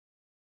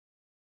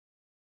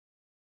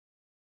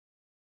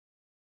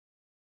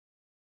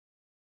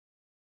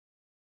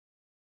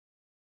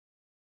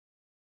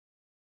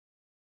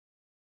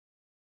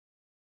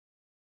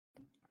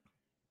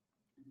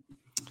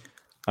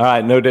All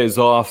right, no days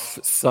off.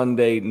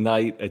 Sunday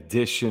night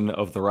edition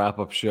of the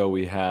wrap-up show.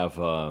 We have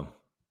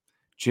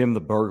Jim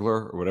the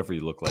burglar, or whatever you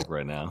look like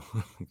right now,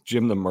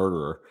 Jim the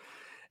murderer,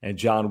 and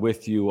John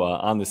with you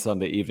on this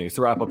Sunday evening. It's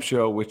the wrap-up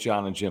show with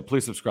John and Jim.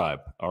 Please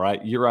subscribe. All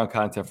right, year-round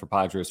content for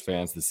Padres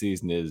fans. The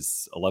season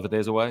is 11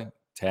 days away.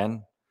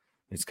 10.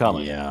 It's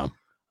coming. Yeah.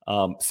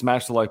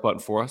 Smash the like button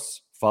for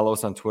us. Follow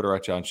us on Twitter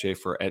at John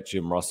Schaefer, at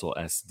Jim Russell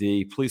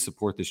SD. Please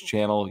support this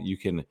channel. You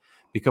can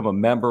become a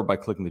member by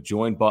clicking the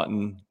join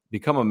button.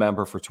 Become a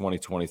member for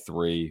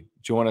 2023.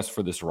 Join us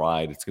for this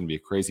ride. It's going to be a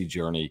crazy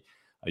journey.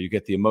 You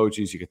get the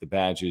emojis, you get the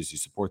badges, you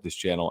support this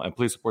channel, and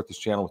please support this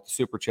channel with the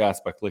super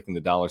chats by clicking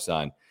the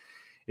 $sign.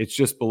 It's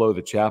just below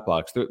the chat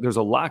box. There's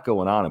a lot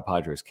going on in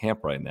Padres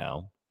camp right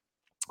now,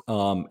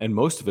 and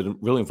most of it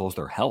really involves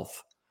their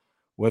health.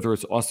 Whether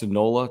it's Austin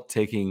Nola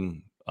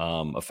taking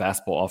a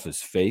fastball off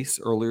his face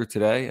earlier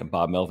today, and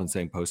Bob Melvin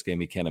saying post-game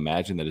he can't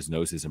imagine that his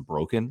nose isn't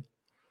broken,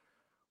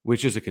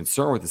 which is a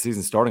concern with the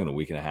season starting in a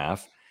week and a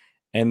half.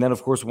 And then,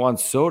 of course, Juan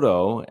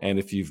Soto. And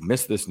if you've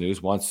missed this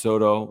news, Juan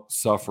Soto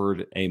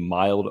suffered a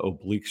mild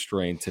oblique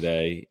strain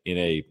today in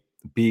a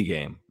B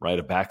game, right?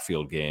 A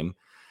backfield game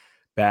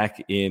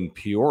back in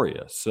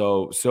Peoria.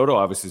 So Soto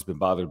obviously has been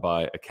bothered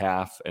by a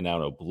calf and now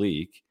an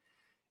oblique.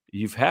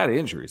 You've had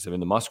injuries. I mean,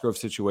 the Musgrove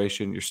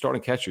situation, your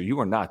starting catcher, you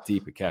are not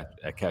deep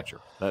at catcher.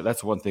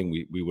 That's one thing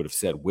we would have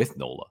said with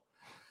Nola.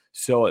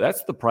 So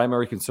that's the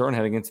primary concern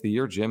heading into the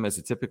year, Jim, as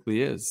it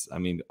typically is. I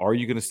mean, are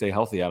you going to stay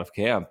healthy out of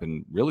camp?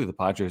 And really, the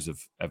Padres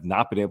have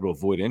not been able to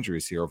avoid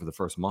injuries here over the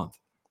first month.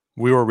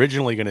 We were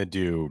originally going to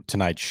do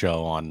tonight's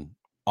show on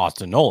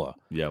Austin Nola.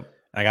 Yep.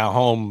 I got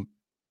home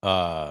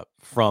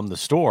from the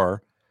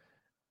store,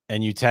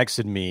 and you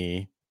texted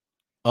me,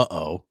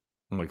 uh-oh.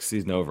 I'm like,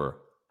 season over.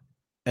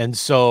 And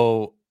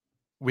so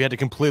we had to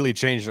completely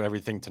change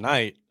everything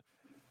tonight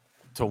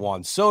to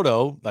Juan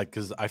Soto,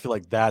 because I feel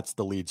like that's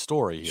the lead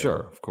story here.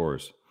 Sure, of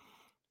course.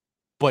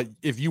 But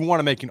if you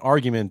want to make an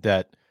argument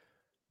that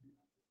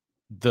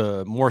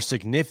the more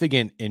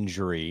significant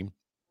injury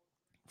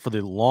for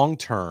the long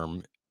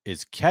term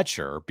is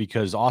catcher,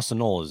 because Austin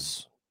Nola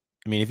is,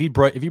 I mean, if he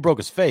broke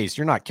his face,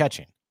 you're not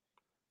catching.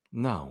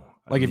 No.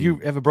 If you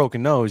have a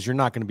broken nose, you're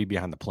not going to be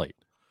behind the plate.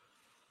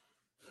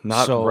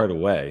 Not right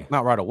away.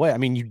 Not right away. I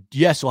mean,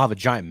 you'll have a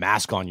giant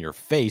mask on your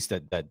face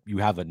that you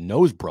have a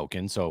nose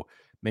broken, so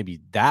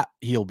maybe that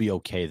he'll be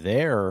okay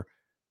there.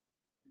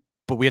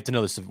 But we have to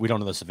know this. We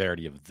don't know the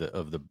severity of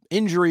the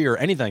injury or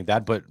anything like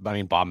that. But I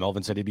mean, Bob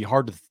Melvin said it'd be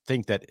hard to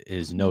think that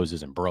his nose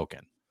isn't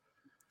broken.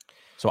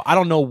 So I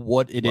don't know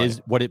what it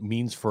is, what it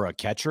means for a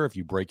catcher if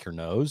you break your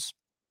nose.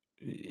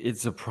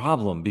 It's a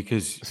problem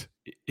because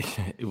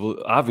it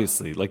will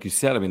obviously, like you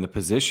said, I mean, the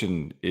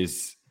position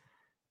is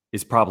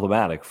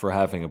problematic for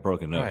having a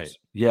broken nose. Right.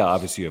 Yeah,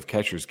 obviously you have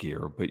catcher's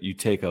gear, but you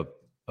take a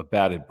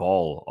batted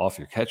ball off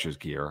your catcher's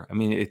gear. I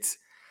mean,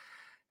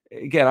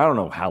 again, I don't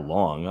know how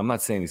long. I'm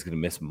not saying he's going to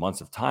miss months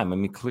of time. I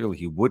mean, clearly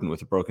he wouldn't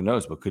with a broken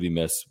nose, but could he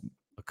miss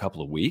a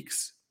couple of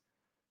weeks?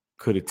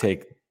 Could it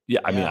take?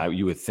 Yeah, I mean,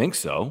 you would think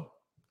so.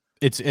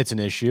 It's an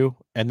issue.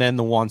 And then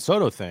the Juan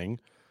Soto thing,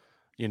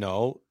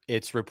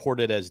 it's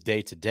reported as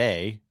day to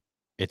day.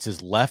 It's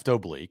his left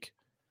oblique,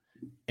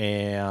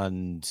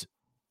 and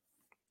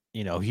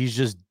he's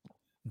just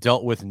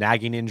dealt with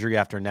nagging injury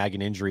after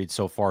nagging injury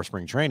so far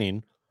spring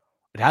training.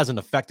 It hasn't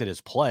affected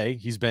his play.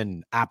 He's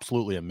been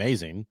absolutely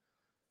amazing.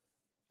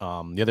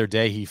 The other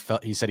day he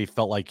said he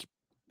felt like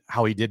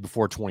how he did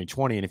before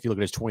 2020. And if you look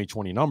at his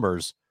 2020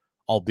 numbers,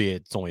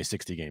 albeit it's only a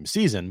 60-game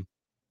season,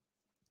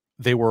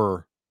 they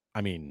were,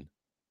 I mean,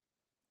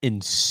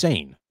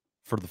 insane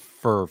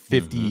for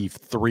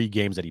 53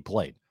 games that he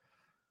played.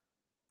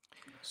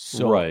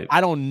 So right.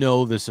 I don't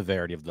know the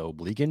severity of the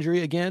oblique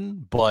injury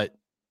again, but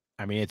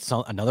I mean, it's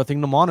another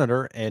thing to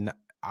monitor. And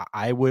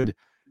I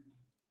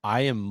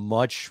am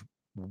much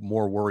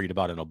more worried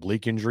about an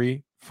oblique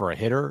injury for a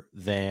hitter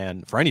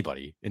than for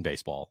anybody in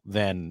baseball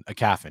than a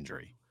calf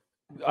injury.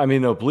 I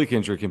mean, oblique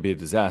injury can be a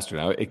disaster.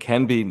 Now, it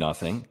can be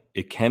nothing.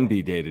 It can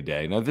be day to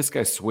day. Now, this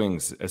guy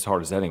swings as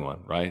hard as anyone,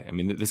 right? I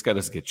mean, this guy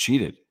doesn't get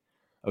cheated.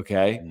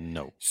 Okay.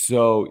 No.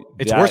 So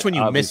it's worse when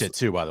you miss it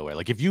too, by the way.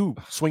 Like if you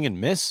swing and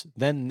miss,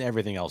 then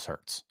everything else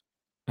hurts.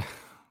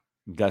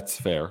 That's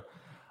fair.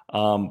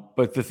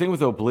 But the thing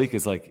with oblique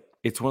is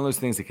it's one of those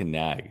things that can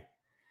nag.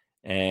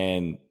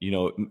 And,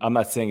 I'm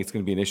not saying it's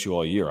going to be an issue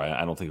all year.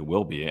 I don't think it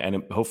will be. And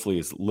it hopefully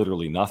is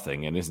literally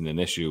nothing and isn't an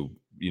issue,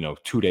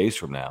 2 days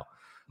from now.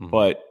 Mm-hmm.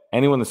 But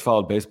anyone that's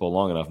followed baseball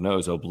long enough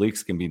knows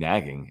obliques can be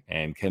nagging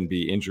and can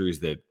be injuries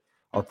that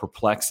are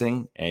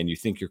perplexing and you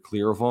think you're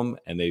clear of them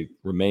and they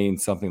remain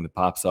something that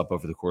pops up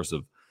over the course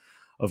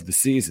of the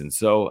season.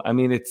 So, I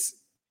mean, it's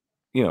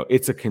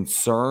a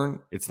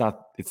concern. It's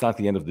not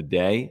the end of the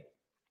day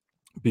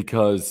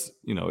because,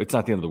 it's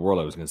not the end of the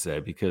world, I was going to say,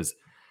 because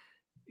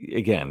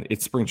again,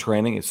 it's spring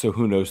training. So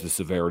who knows the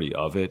severity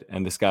of it?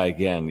 And this guy,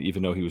 again,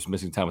 even though he was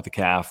missing time with the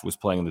calf, was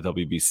playing in the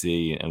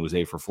WBC and was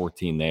 8 for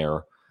 14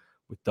 there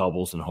with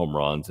doubles and home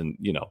runs. And,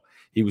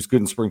 he was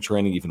good in spring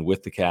training, even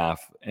with the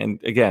calf.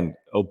 And again,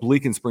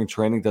 oblique in spring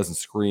training doesn't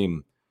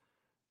scream,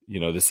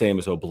 the same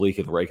as oblique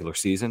in the regular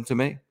season to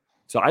me.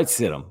 So I'd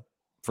sit him.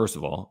 First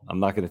of all, I'm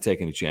not going to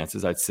take any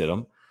chances. I'd sit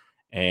him,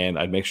 and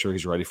I'd make sure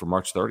he's ready for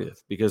March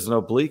 30th, because an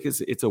oblique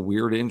it's a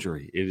weird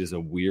injury. It is a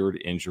weird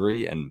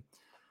injury, and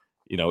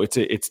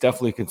it's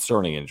definitely a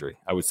concerning injury.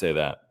 I would say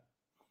that.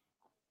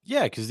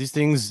 Yeah, because these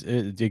things,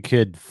 it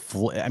could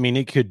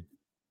it could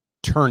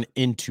turn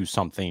into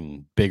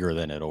something bigger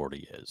than it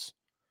already is.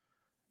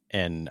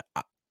 And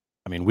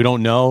we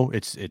don't know.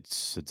 It's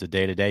a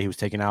day to day. He was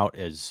taken out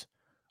as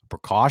a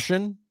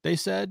precaution, they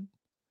said.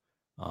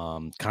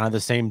 Kind of the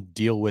same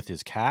deal with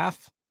his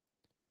calf.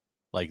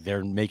 Like,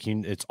 they're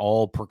making it's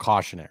all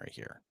precautionary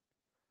here.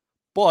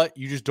 But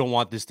you just don't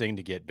want this thing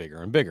to get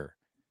bigger and bigger.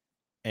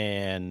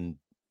 And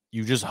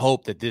you just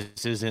hope that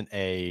this isn't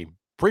a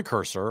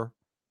precursor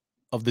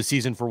of the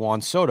season for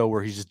Juan Soto,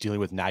 where he's just dealing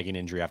with nagging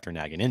injury after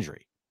nagging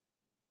injury.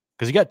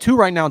 Because he got 2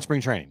 right now in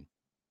spring training,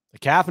 a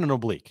calf and an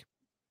oblique.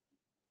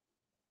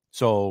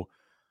 So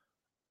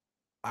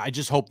I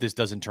just hope this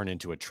doesn't turn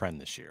into a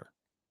trend this year.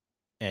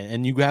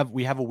 And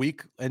we have a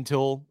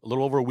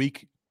little over a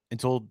week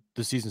until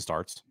the season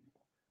starts.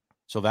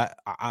 So that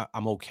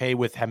I'm okay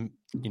with him,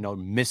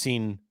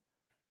 missing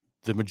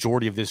the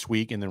majority of this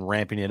week and then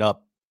ramping it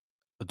up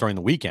during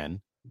the weekend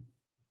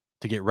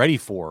to get ready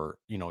for,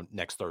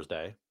 next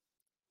Thursday.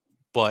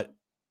 But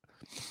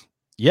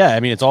yeah,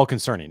 it's all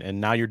concerning. And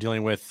now you're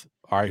dealing with,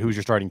 all right, who's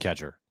your starting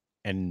catcher?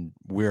 And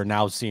we're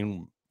now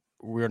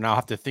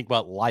have to think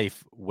about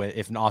life.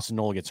 If Austin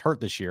Nola gets hurt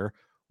this year,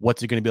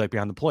 what's it going to be like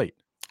behind the plate?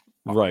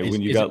 Right.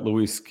 When you got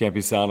Luis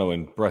Campisano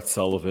and Brett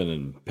Sullivan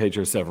and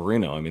Pedro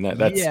Severino,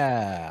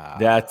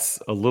 that's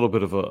a little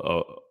bit of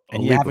a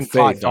and you leap haven't of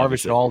faith, caught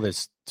Darvish at all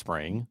this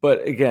spring.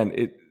 But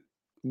again,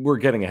 we're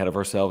getting ahead of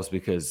ourselves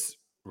because,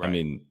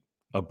 right.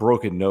 A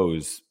broken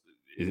nose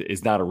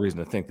is not a reason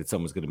to think that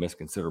someone's going to miss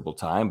considerable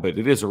time, but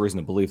it is a reason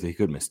to believe that he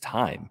could miss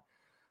time.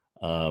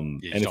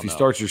 And if you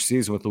start your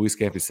season with Luis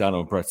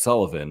Campisano and Brett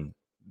Sullivan,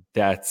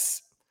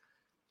 that's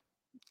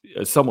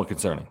somewhat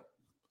concerning.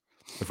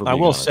 I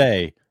will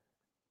say,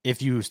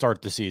 if you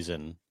start the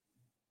season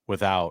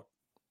without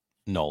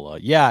Nola,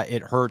 yeah,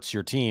 it hurts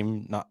your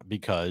team, not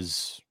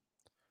because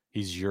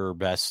he's your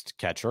best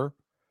catcher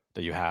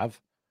that you have,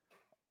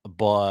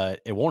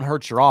 but it won't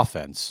hurt your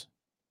offense,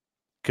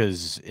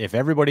 because if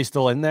everybody's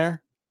still in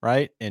there,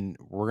 right, and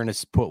we're going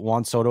to put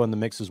Juan Soto in the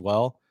mix as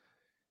well,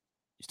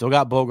 you still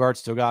got Bogart,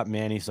 still got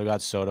Manny, still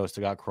got Soto,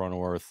 still got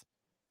Cronenworth.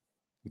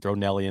 You throw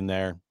Nelly in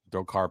there,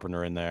 throw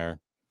Carpenter in there.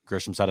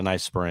 Grisham's had a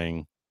nice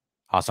spring.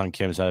 Ha-Seong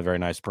Kim's had a very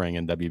nice spring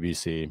in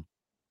WBC.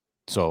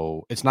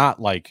 So it's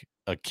not like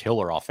a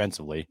killer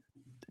offensively,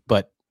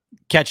 but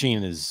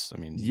catching is,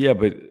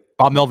 but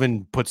Bob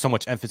Melvin put so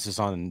much emphasis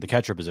on the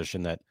catcher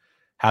position that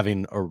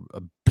having a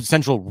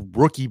potential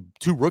rookie,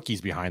 2 rookies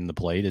behind the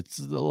plate, it's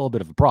a little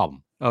bit of a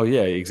problem. Oh,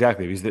 yeah,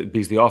 exactly.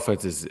 Because the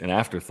offense is an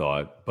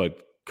afterthought, but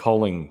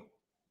calling,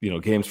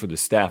 games for the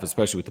staff,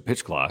 especially with the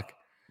pitch clock.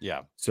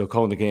 Yeah. So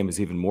calling the game is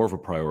even more of a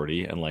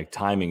priority, and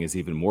timing is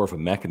even more of a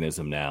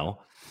mechanism now.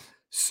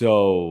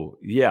 So,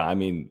 yeah,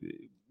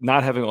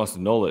 not having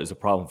Austin Nola is a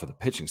problem for the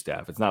pitching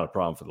staff. It's not a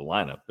problem for the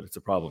lineup, but it's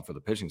a problem for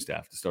the pitching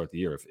staff to start the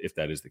year if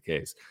that is the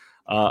case.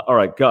 All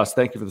right, Gus,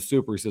 thank you for the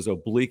super. He says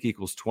oblique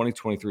equals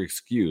 2023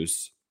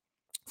 excuse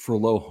for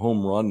low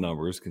home run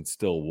numbers can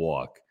still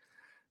walk.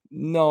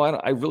 No,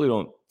 I really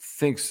don't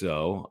think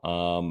so.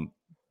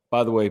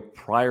 By the way,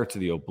 prior to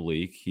the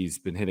oblique, he's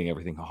been hitting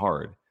everything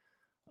hard.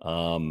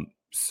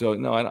 So,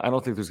 no, I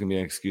don't think there's going to be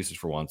any excuses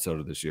for Juan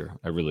Soto this year.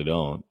 I really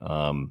don't.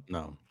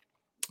 No.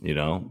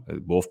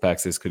 Wolfpack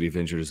says, could he have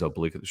injured his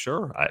oblique?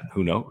 Sure.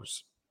 Who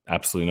knows?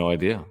 Absolutely no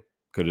idea.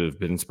 Could have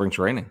been in spring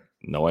training.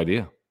 No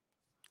idea.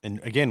 And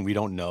again, we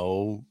don't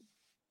know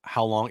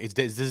how long.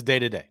 This is day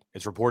to day.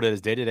 It's reported as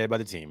day to day by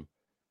the team.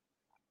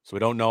 So we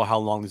don't know how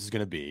long this is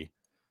going to be.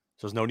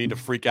 So there's no need to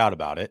freak out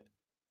about it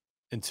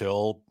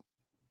until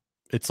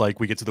it's like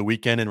we get to the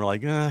weekend and we're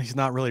like, he's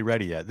not really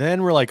ready yet.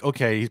 Then we're like,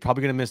 okay, he's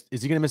probably going to miss.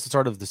 Is he going to miss the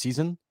start of the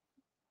season?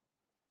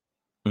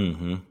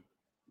 Mm-hmm.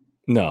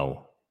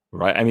 No.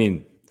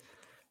 Right.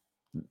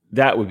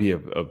 That would be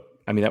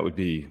that would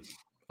be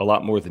a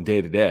lot more than day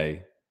to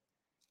day.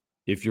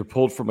 If you're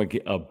pulled from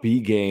a B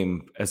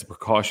game as a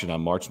precaution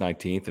on March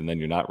 19th and then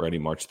you're not ready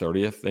March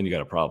 30th, then you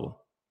got a problem.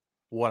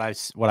 I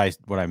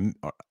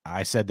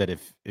said that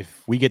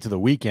if we get to the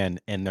weekend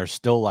and they're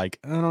still like,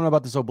 I don't know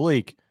about this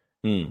oblique,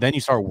 then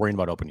you start worrying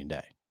about opening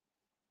day.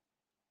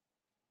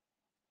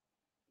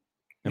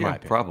 In my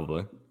opinion.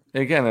 Probably.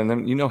 Again, and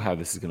then how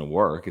this is going to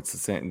work. It's the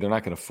same. They're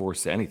not going to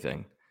force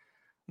anything.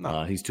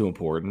 No. He's too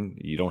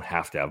important. You don't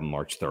have to have him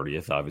March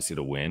 30th, obviously,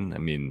 to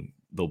win.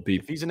 They'll be.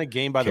 If he's in a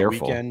game by the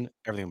weekend,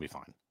 everything will be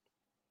fine.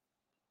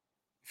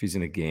 If he's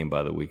in a game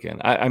by the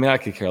weekend, I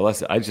could care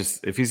less.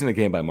 If he's in a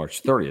game by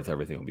March 30th,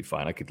 everything will be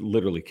fine. I could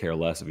literally care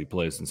less if he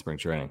plays in spring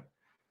training.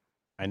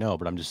 I know,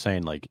 but I'm just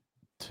saying,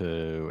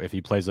 if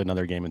he plays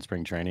another game in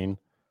spring training,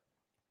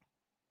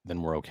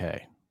 then we're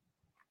okay.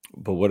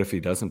 But what if he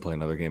doesn't play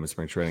another game in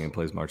spring training and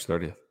plays March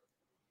 30th?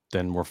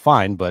 Then we're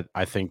fine. But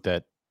I think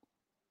that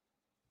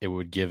it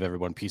would give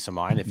everyone peace of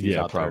mind if he's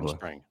out there in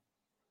spring.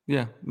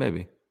 Yeah,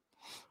 maybe.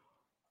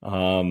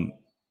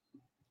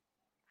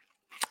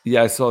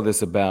 Yeah, I saw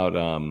this about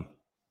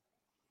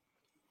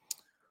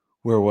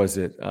where was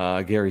it?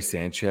 Gary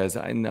Sanchez.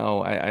 I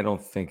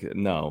don't think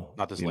no.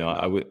 Not this You late,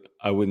 know, no.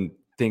 I wouldn't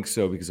think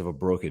so because of a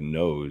broken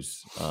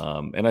nose.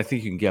 And I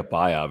think you can get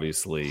by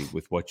obviously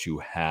with what you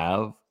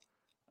have.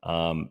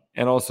 And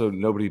also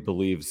nobody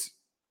believes,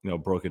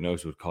 broken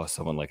nose would cost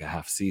someone like a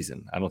half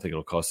season. I don't think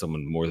it'll cost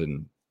someone more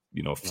than,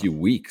 a few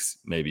weeks,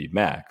 maybe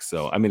max.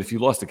 So, I mean, if you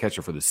lost a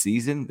catcher for the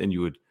season, then you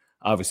would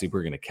obviously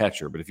bring in a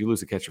catcher. But if you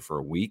lose a catcher for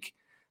a week,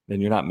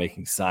 then you're not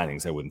making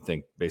signings, I wouldn't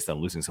think, based on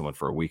losing someone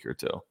for a week or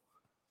two.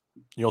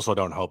 You also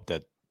don't hope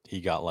that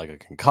he got like a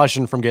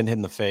concussion from getting hit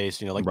in the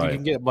face. Like you Right.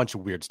 can get a bunch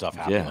of weird stuff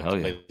happen. Yeah, Like hell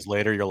yeah. days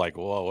later, you're like,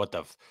 whoa, what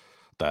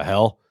the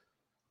hell?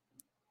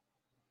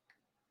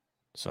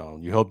 So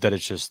you hope that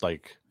it's just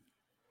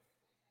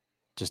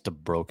a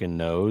broken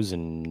nose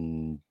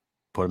and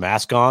put a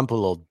mask on, put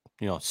a little,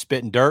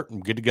 spit and dirt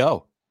and good to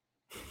go.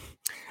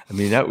 I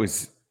mean, that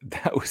was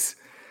back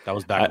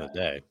in the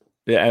day.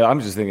 Yeah, I'm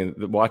just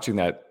thinking, watching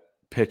that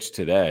pitch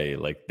today,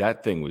 like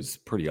that thing was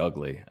pretty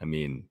ugly. I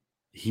mean,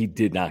 he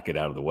did not get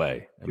out of the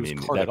way. I mean,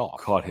 that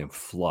caught him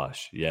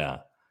flush. Yeah,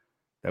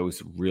 that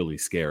was really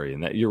scary.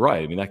 And that you're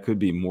right. I mean, that could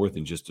be more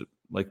than just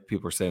like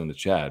people are saying in the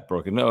chat: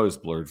 broken nose,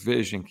 blurred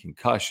vision,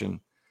 concussion,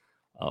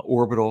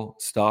 orbital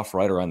stuff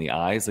right around the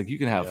eyes. Like you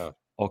can have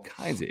all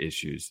kinds of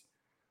issues.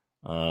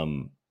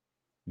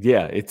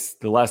 Yeah, it's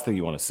the last thing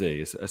you want to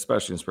see,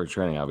 especially in spring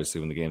training, obviously,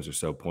 when the games are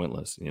so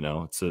pointless.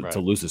 To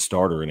lose a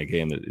starter in a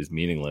game that is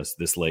meaningless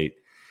this late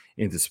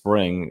into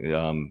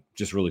spring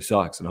just really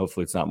sucks. And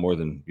hopefully it's not more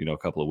than, a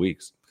couple of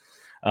weeks.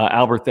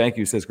 Albert, thank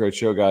you. Says, great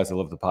show, guys. I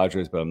love the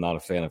Padres, but I'm not a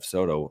fan of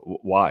Soto.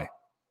 Why?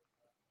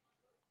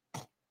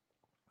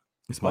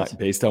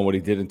 Based on what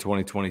he did in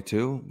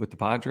 2022 with the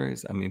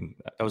Padres? I mean,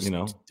 that was,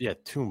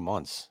 2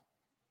 months.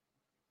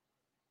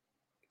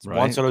 Right?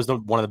 Juan Soto is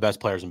one of the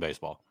best players in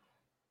baseball.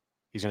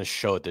 He's going to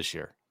show it this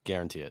year.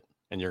 Guarantee it.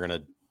 And you're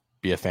going to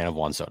be a fan of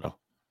Juan Soto.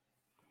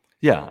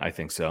 Yeah, I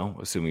think so.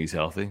 Assuming he's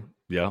healthy.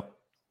 Yeah,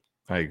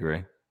 I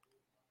agree.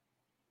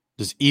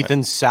 Does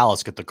Ethan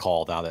Salas get the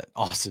call now that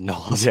Austin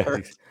Nola's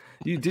hurt?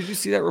 Did you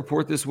see that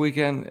report this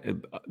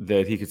weekend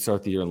that he could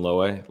start the year in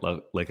low A,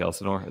 Lake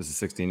Elsinore, as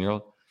a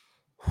 16-year-old?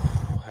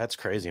 That's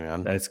crazy,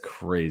 man. That's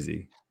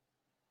crazy.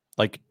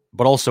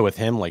 But also with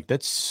him,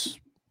 that's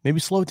maybe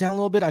slow it down a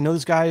little bit. I know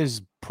this guy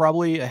is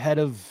probably ahead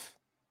of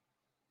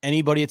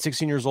anybody at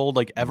 16 years old,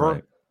 ever.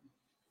 Right.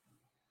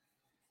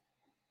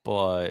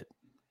 But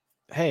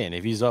hey, and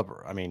if he's up,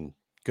 I mean,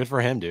 good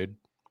for him, dude.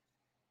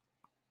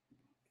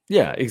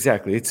 Yeah,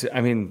 exactly.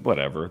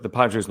 Whatever. The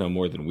Padres know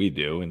more than we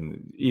do.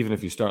 And even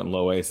if you start in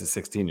low A as a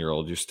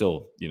 16-year-old, you're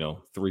still,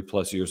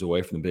 3+ years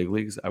away from the big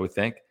leagues, I would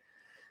think.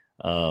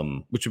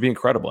 Which would be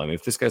incredible. I mean,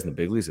 if this guy's in the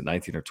big leagues at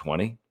 19 or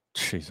 20,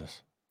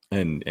 Jesus,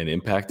 and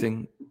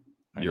impacting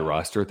your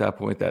roster at that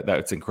point,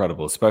 that's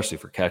incredible, especially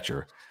for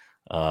catcher.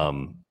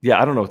 Yeah,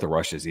 I don't know what the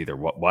rush is either.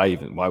 Why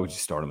would you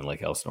start him in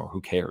Lake Elsinore?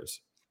 Who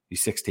cares?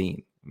 He's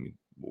 16. I mean,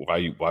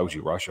 why would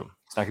you rush him?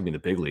 It's not going to be in the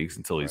big leagues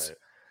until he's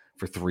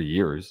for 3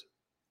 years.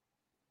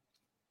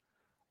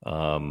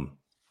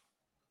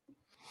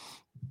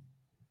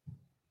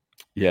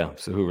 Yeah,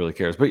 so who really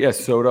cares? But yeah,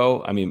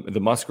 Soto, I mean, the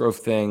Musgrove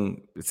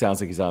thing, it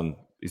sounds like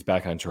he's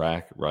back on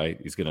track, right?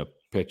 He's going to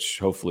pitch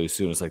hopefully as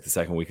soon as the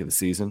second week of the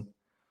season,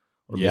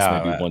 or miss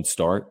maybe one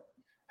start.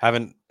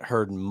 Haven't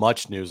heard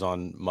much news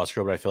on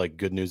Musgrove, but I feel like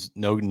good news,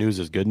 no news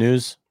is good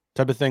news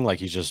type of thing. Like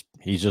he's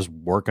just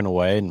working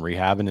away and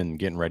rehabbing and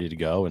getting ready to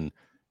go and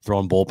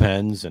throwing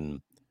bullpens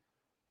and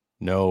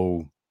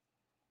no,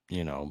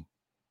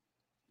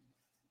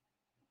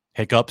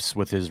 hiccups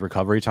with his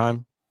recovery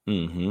time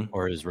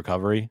or his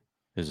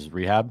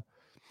rehab.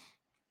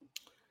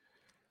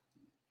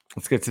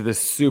 Let's get to this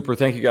super.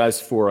 Thank you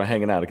guys for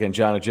hanging out. Again,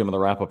 John and Jim on the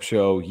wrap-up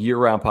show,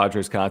 year-round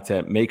Padres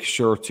content. Make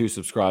sure to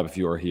subscribe if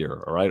you are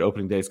here, all right?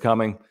 Opening day is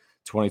coming.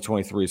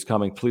 2023 is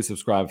coming. Please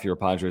subscribe if you're a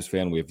Padres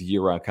fan. We have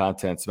year-round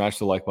content. Smash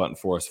the like button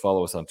for us.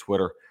 Follow us on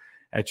Twitter,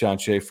 at John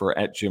Schaefer,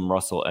 at Jim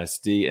Russell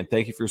SD. And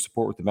thank you for your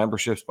support with the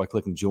memberships by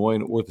clicking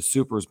join, or the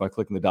supers by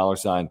clicking the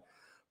 $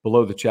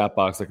 below the chat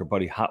box, like our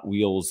buddy Hot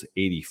Wheels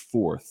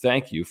 84.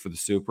 Thank you for the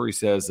super. He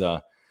says, is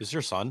this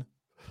your son?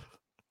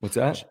 What's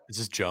that? Is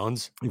this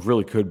Jones? It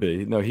really could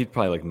be. No, he'd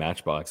probably like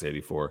Matchbox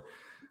 84.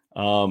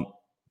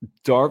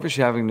 Darvish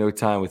having no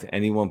time with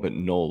anyone but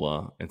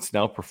Nola and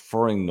Snell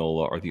preferring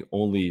Nola are the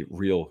only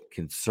real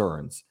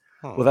concerns.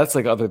 Well, that's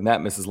other than that,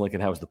 Mrs. Lincoln,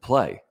 how's the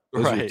play?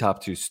 Those are your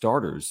top 2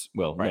 starters.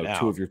 Well, no,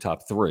 2 of your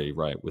top 3,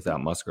 right?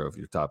 Without Musgrove,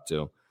 your top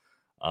 2.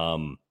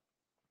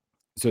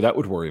 So that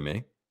would worry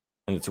me.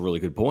 And it's a really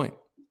good point.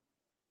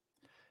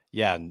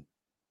 Yeah.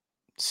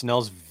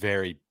 Snell's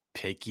very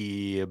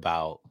picky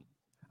about,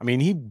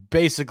 he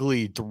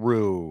basically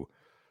threw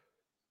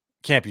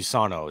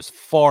Campusano as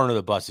far under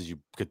the bus as you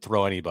could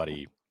throw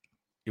anybody.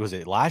 Was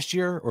it last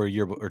year or a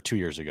year or 2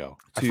 years ago?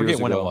 I forget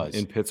when it was.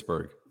 In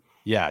Pittsburgh.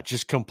 Yeah,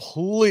 just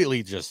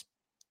completely just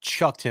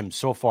chucked him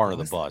so far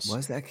under the bus.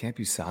 Was that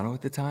Campusano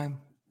at the time?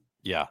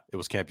 Yeah, it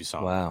was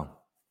Campusano. Wow.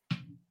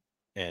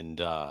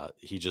 and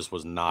he just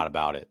was not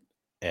about it.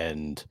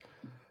 And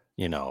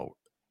you know,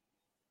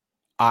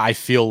 I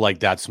feel like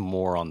that's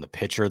more on the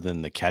pitcher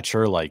than the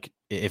catcher. Like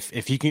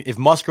if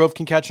Musgrove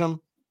can catch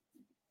him,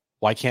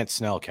 why can't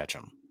Snell catch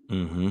him?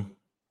 Mm-hmm.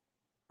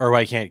 Or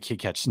why can't he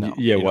catch Snell?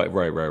 Yeah,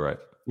 right.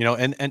 You know,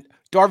 and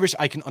Darvish,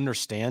 I can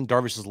understand.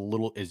 Darvish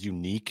is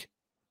unique,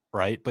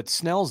 right? But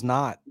Snell's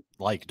not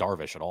like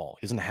Darvish at all.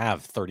 He doesn't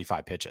have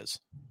 35 pitches.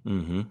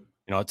 Mm-hmm. You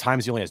know, at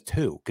times he only has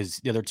 2 because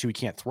the other 2 he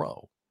can't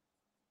throw.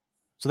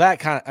 So that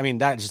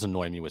that just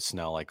annoyed me with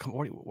Snell. Like,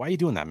 why are you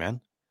doing that,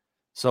 man?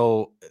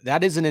 So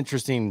that is an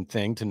interesting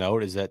thing to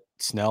note, is that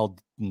Snell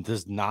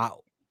does not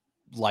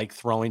like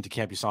throwing to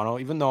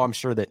Campusano, even though I'm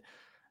sure that,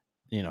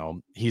 you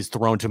know, he's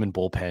thrown to him in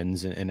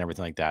bullpens and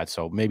everything like that.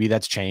 So maybe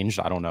that's changed.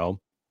 I don't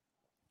know.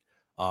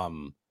 But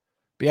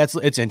yeah,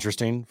 it's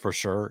interesting for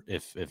sure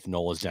if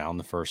Nola's down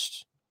the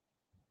first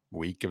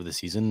week of the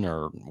season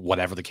or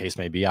whatever the case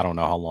may be. I don't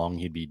know how long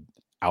he'd be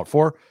out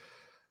for.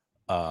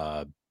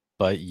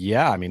 But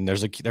yeah, I mean,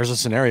 there's a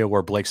scenario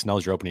where Blake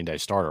Snell's your opening day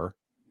starter.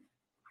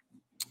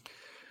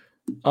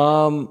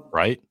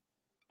 Right?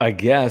 I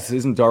guess.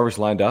 Isn't Darvish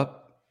lined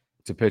up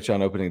to pitch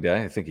on opening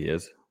day? I think he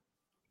is.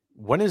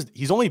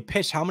 He's only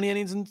pitched how many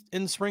innings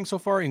in spring so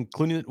far,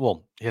 including,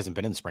 well, he hasn't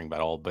been in spring at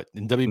all, but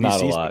in WBC,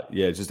 not a lot.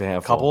 Yeah, just a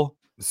handful. Couple.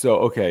 So,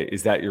 okay,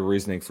 is that your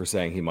reasoning for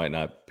saying he might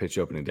not pitch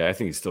opening day? I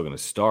think he's still going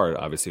to start,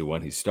 obviously,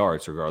 when he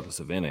starts, regardless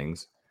of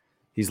innings.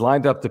 He's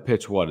lined up to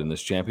pitch what in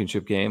this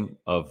championship game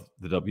of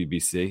the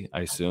WBC,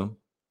 I assume?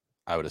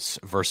 I would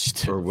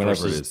versus or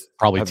whenever it is.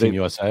 Probably Team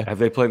USA. Have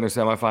they played in their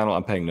semifinal?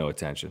 I'm paying no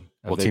attention.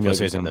 Well, Team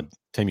USA is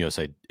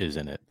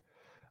in it.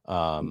 But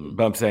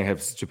I'm saying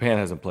Japan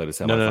hasn't played a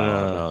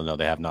semifinal. No,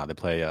 they have not. They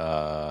play.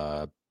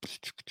 So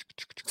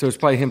it's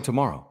probably him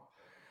tomorrow,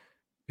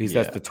 because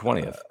that's the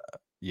 20th.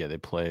 Yeah, they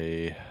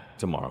play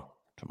tomorrow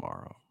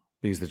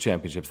because the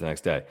championship's the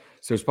next day.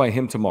 So it's probably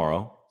him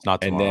tomorrow. It's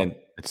not tomorrow. And then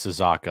it's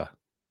Sasaki.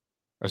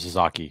 I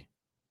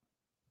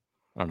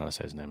don't know how to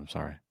say his name. I'm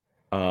sorry.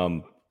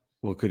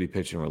 Well, could he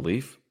pitch in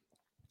relief?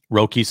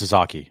 Roki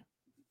Sasaki.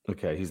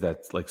 Okay, he's that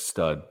like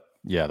stud.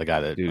 Yeah, the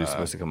guy that dude who's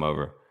supposed to come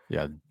over.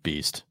 Yeah,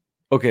 beast.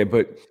 Okay,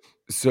 but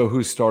so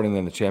who's starting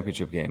in the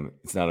championship game?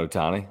 It's not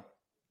Ohtani?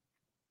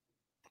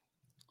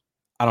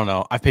 I don't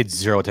know. I've paid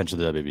zero attention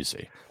to the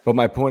WBC. But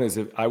my point is,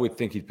 I would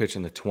think he'd pitch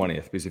on the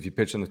 20th, because if you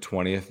pitch on the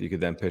 20th, you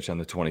could then pitch on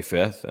the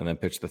 25th and then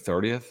pitch the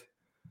 30th.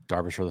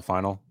 Darvish for the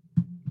final.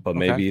 But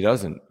maybe he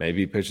doesn't. Maybe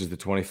he pitches the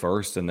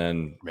 21st and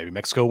then maybe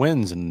Mexico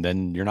wins and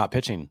then you're not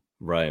pitching.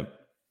 Right.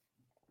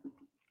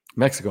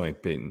 Mexico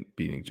ain't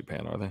beating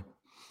Japan, are they?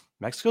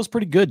 Mexico's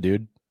pretty good,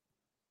 dude.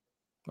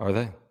 Are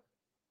they?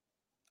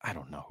 I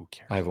don't know. Who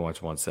cares? I haven't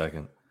watched 1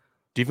 second.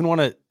 Do you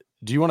want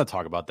to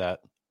talk about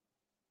that?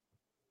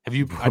 Have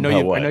you? I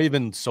know you've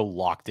been so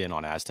locked in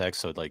on Aztecs,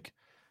 so like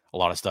a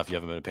lot of stuff you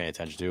haven't been paying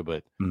attention to.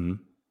 But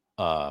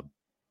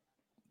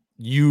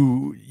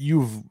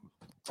you've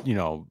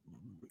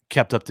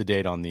kept up to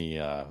date on the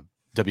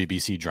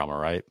WBC drama,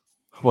 right?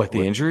 What,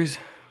 the injuries?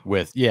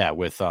 With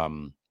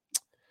Edwin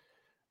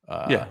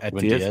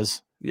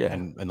Diaz. Yeah,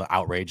 and the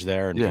outrage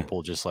there, and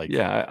people just like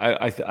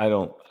I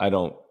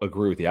don't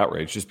agree with the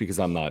outrage. Just because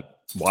I'm not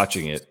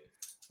watching it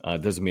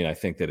doesn't mean I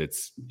think that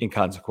it's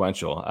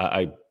inconsequential.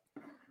 I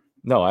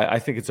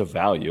think it's a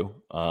value.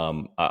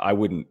 I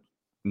wouldn't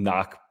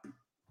knock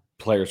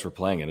players for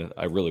playing in it.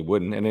 I really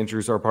wouldn't. And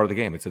injuries are a part of the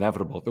game. It's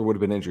inevitable. There would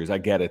have been injuries. I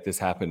get it. This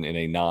happened in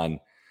a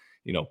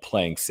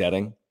playing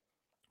setting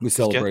with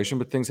celebration,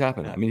 but things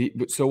happen. I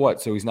mean, so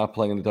what? So he's not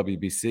playing in the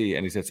WBC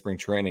and he's at spring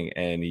training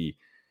and he,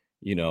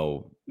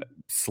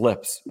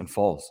 slips and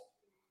falls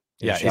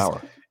in the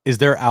shower.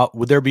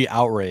 Would there be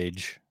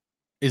outrage?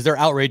 Is there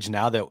outrage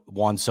now that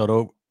Juan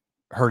Soto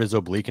hurt his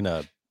oblique in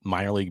a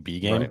minor league B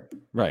game?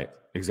 Right.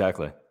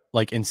 Exactly.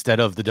 Like instead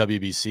of the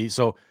WBC.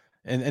 So,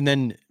 and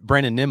then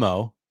Brandon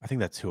Nimmo, I think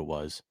that's who it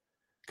was,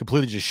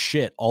 completely just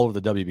shit all over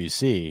the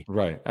WBC.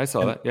 Right. I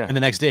saw that. Yeah. And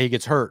the next day he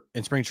gets hurt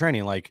in spring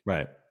training. Like,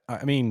 right.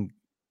 I mean,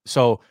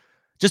 so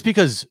just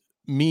because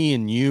me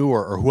and you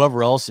or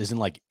whoever else isn't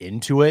like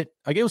into it,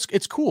 like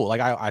it's cool.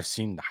 Like I've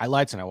seen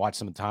highlights and I watched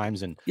some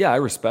times and I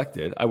respect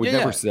it. I would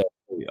never say,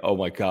 oh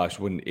my gosh,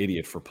 what an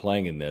idiot for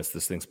playing in this.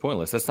 This thing's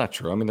pointless. That's not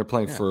true. I mean, they're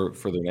playing for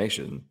their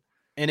nation.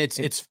 And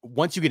it's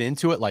once you get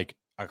into it, like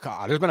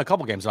there's been a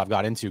couple games that I've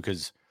got into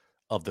because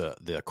of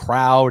the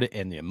crowd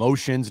and the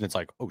emotions, and it's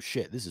like, oh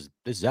shit, this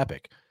is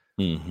epic.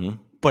 Mm-hmm.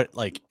 But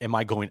like, am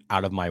I going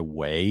out of my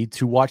way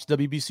to watch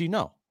WBC?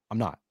 No, I'm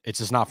not. It's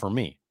just not for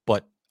me.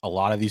 But a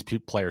lot of these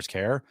players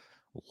care.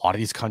 A lot of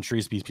these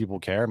countries, these people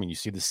care. I mean, you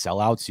see the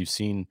sellouts, you've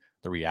seen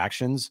the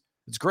reactions.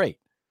 It's great.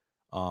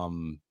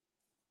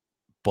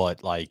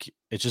 But like,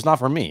 it's just not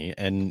for me.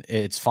 And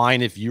it's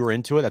fine if you're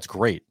into it. That's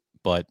great.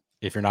 But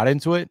if you're not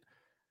into it,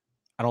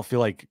 I don't feel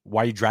like,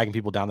 why are you dragging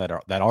people down that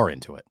are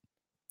into it?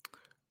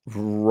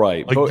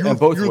 Right. Like And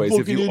both you're a ways. If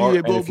fucking you are,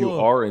 idiot, and blah if you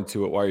blah. are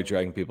into it, why are you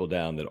dragging people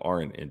down that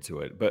aren't into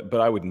it? But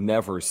I would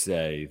never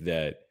say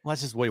that, Well,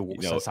 that's just the way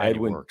society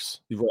works.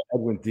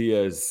 Edwin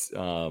Diaz,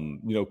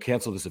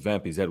 canceled this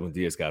event because Edwin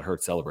Diaz got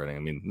hurt celebrating. I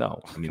mean, no.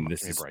 I mean, Come on,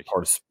 this give me a is break.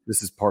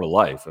 part of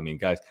life. I mean,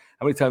 guys,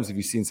 how many times have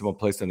you seen someone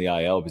placed on the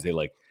IL because they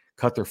like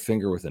cut their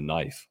finger with a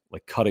knife,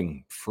 like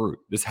cutting fruit?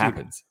 This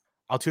happens.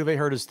 Altuve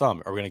hurt his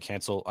thumb. Are we going to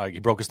cancel? He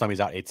broke his thumb. He's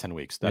out 8-10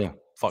 weeks. That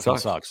fucking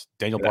sucks.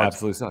 Daniel It Blard's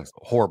absolutely sucks.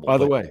 horrible. By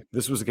the way,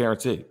 this was a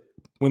guarantee.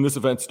 When this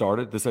event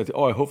started, this idea,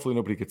 hopefully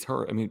nobody gets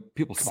hurt. I mean,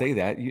 people say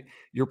that.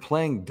 You're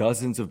playing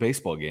dozens of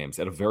baseball games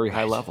at a very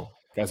high level.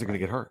 Guys are going to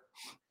get hurt.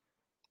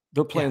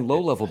 They're playing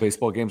low-level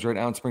baseball games right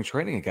now in spring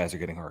training, and guys are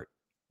getting hurt.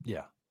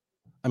 Yeah.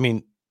 I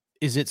mean,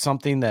 is it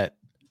something that,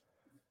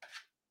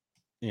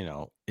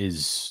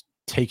 is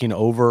taking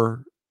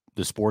over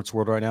the sports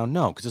world right now?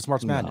 No, because it's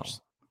March Madness.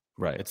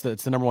 Right. It's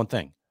the number one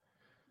thing.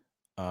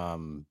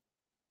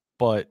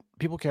 But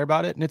people care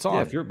about it, and it's on.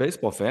 Yeah, if you're a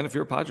baseball fan, if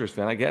you're a Padres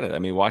fan, I get it. I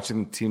mean,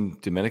 watching Team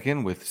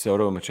Dominican with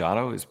Soto and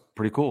Machado is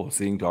pretty cool.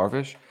 Seeing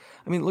Darvish.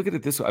 I mean, look at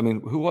it this way. I mean,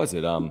 who was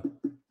it?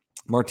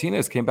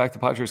 Martinez came back to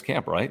Padres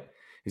camp, right?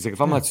 He's like,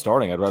 if I'm not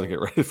starting, I'd rather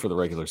get ready for the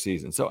regular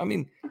season. So, I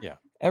mean,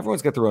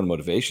 everyone's got their own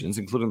motivations,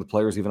 including the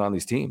players even on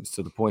these teams,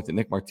 to the point that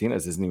Nick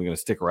Martinez isn't even going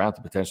to stick around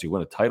to potentially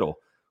win a title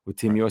with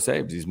Team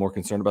USA because he's more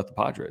concerned about the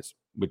Padres,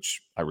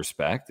 which I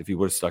respect. If he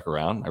would have stuck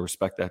around, I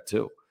respect that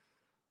too.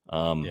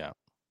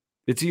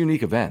 It's a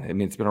unique event. I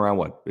mean, it's been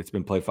around it's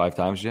been played 5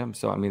 times, Jim.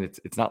 So, I mean,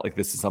 it's not like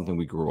this is something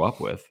we grew up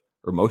with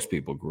or most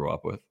people grew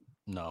up with.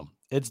 No,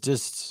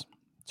 it's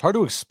hard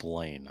to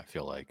explain. I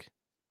feel like,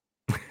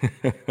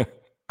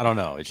 I don't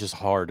know. It's just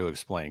hard to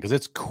explain because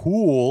it's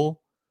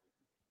cool,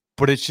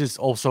 but it's just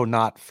also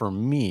not for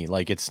me.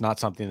 Like, it's not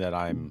something that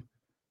I'm,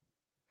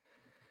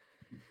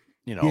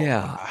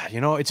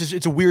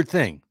 it's a weird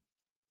thing.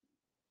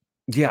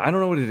 Yeah, I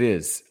don't know what it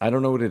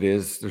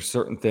is. There's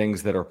certain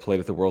things that are played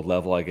at the world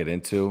level I get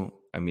into.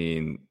 I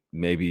mean,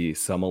 maybe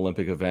some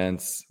Olympic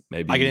events,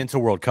 maybe I get into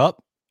World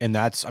Cup, and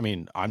that's,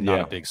 I'm not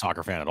a big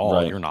soccer fan at all.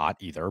 Right. You're not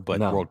either, but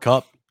World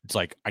Cup, it's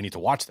like, I need to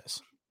watch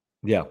this.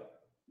 Yeah.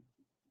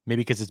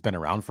 Maybe because it's been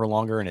around for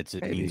longer and it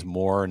means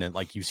more. And then,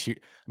 like,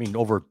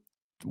 over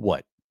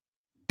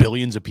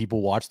billions of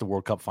people watch the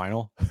World Cup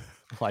final.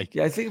 Like,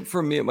 I think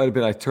for me, it might have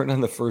been, I turned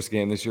on the first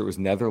game this year. It was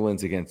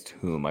Netherlands against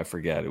whom? I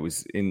forget. It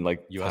was in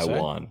USA?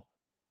 Taiwan.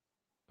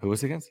 Who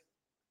was it against?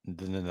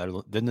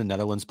 Didn't the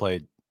Netherlands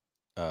play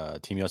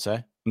Team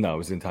USA? No, it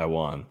was in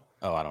Taiwan.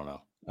 Oh, I don't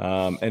know.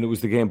 And it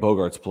was the game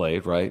Bogarts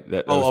played, right?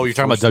 You're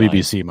talking about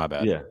WBC, my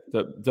bad. Yeah,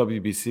 the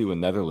WBC when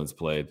Netherlands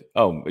played.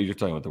 Oh, you're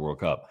talking about the World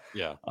Cup.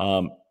 Yeah.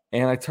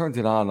 And I turned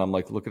it on. And I'm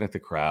like looking at the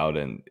crowd,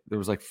 and there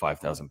was like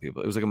 5,000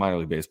 people. It was like a minor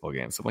league baseball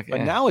game. So I'm like,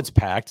 but now it's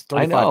packed.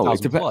 I know.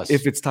 Plus.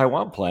 If it's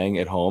Taiwan playing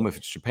at home, if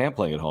it's Japan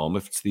playing at home,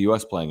 if it's the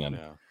U.S. playing on,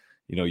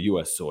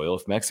 U.S. soil,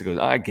 if Mexico,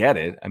 I get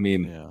it. I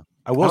mean,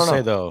 I will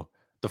say though,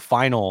 the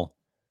final,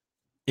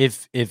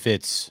 if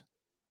it's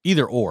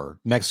either or,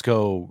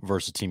 Mexico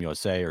versus Team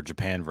USA or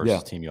Japan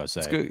versus Team USA,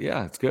 it's good.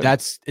 Yeah, it's good.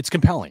 It's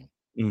compelling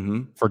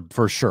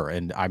for sure,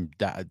 and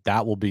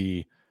that will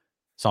be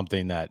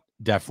something that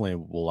definitely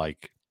will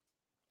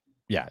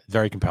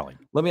very compelling.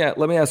 Let me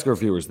ask our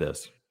viewers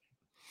this.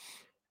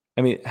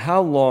 I mean,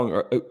 how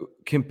long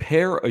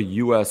compare a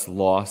U.S.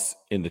 loss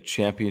in the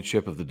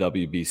championship of the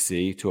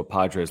WBC to a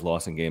Padres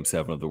loss in Game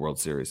 7 of the World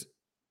Series?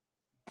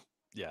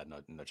 Yeah,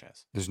 no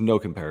chance. There's no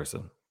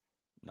comparison.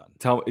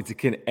 None.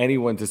 Can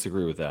anyone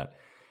disagree with that?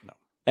 No.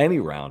 Any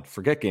round,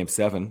 forget Game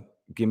 7.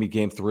 Give me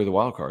Game 3 of the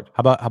wild card.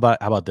 How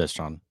about this,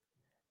 John?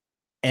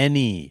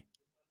 Any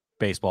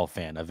baseball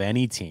fan of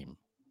any team,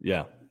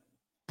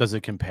 does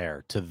it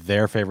compare to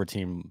their favorite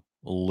team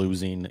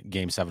losing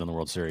Game 7 in the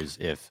World Series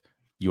if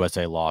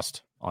USA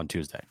lost on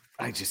Tuesday?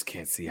 I just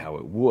can't see how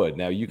it would.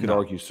 Now, you could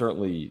argue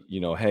certainly,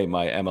 hey,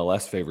 my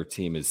MLS favorite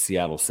team is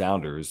Seattle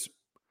Sounders.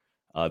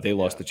 They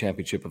lost the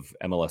championship of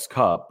MLS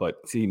Cup,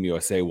 but Team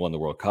USA won the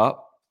World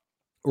Cup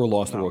or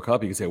lost the World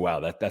Cup. You can say, wow,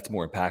 that's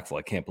more impactful.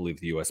 I can't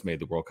believe the U.S. made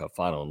the World Cup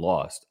final and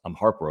lost. I'm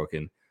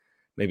heartbroken.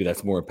 Maybe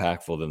that's more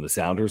impactful than the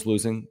Sounders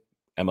losing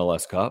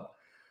MLS Cup.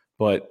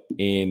 But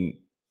in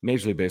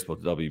Major League Baseball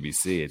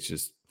WBC, it's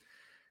just,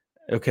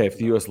 okay, if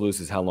the U.S.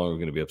 loses, how long are we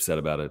going to be upset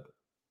about it?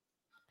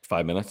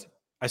 5 minutes?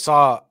 I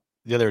saw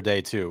the other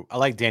day, too. I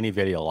like Danny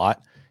Vitti a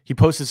lot. He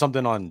posted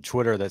something on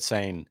Twitter that's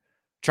saying,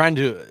 trying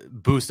to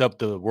boost up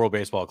the World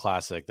Baseball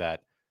Classic,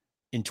 that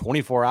in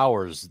 24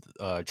 hours,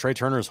 Trey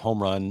Turner's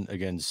home run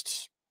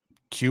against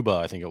Cuba,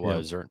 I think it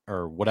was,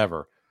 or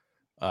whatever,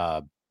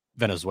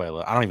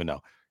 Venezuela, I don't even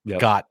know,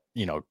 got,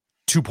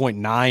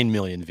 2.9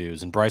 million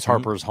views, and Bryce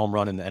Harper's home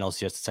run in the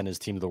NLCS to send his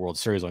team to the World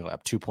Series only got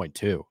up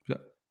 2.2. Yeah.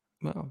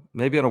 Well,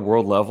 maybe on a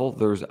world level,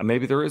 there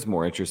is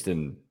more interest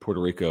in Puerto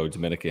Rico,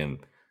 Dominican,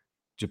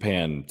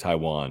 Japan,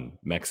 Taiwan,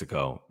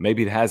 Mexico.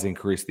 Maybe it has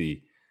increased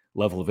the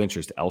level of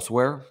interest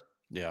elsewhere.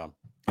 Yeah.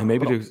 And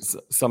maybe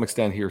to some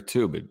extent here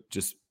too, but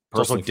just it's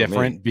also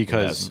different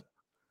because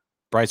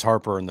Bryce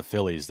Harper and the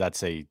Phillies, that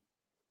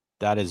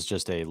is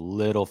just a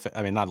little,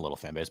 not a little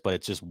fan base, but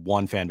it's just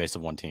one fan base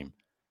of one team.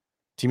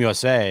 Team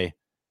USA,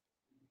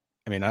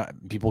 I mean,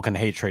 people can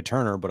hate Trey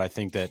Turner, but I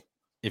think that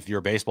if you're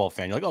a baseball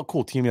fan, you're like, oh,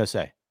 cool, Team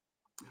USA.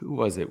 Who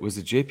was it? Was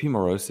it JP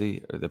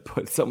Morosi?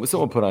 Or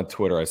someone put on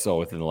Twitter, I saw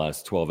within the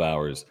last 12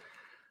 hours,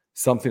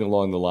 something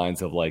along the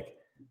lines of like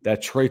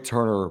that Trey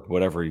Turner,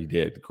 whatever he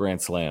did,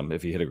 grand slam,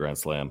 if he hit a grand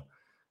slam,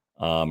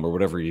 or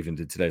whatever he even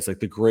did today. It's like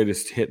the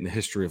greatest hit in the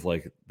history of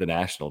like the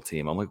national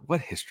team. I'm like,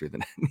 what history?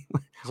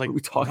 What are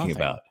we talking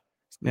about?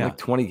 Like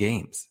 20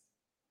 games.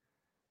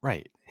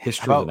 Right.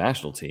 History of the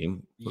national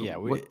team. Yeah.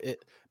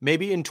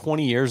 Maybe in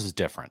 20 years is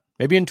different.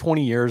 Maybe in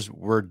 20 years,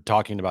 we're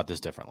talking about this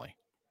differently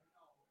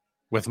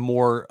with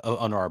more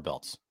under our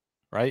belts,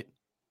 right?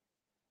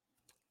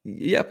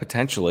 Yeah,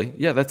 potentially.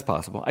 Yeah, that's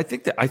possible. I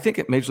think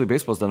Major League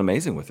Baseball has done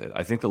amazing with it.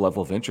 I think the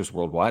level of interest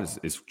worldwide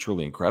is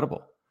truly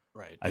incredible.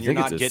 Right. I think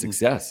it's a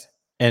success.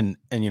 And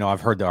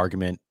I've heard the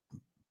argument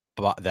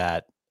about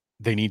that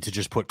they need to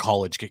just put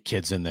college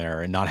kids in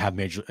there and not have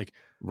major. Like,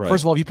 right.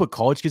 First of all, if you put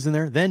college kids in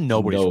there, then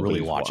nobody's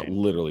really watching.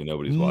 Literally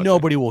nobody's watching.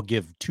 Nobody will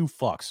give two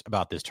fucks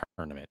about this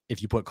tournament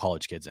if you put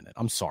college kids in it.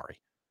 I'm sorry.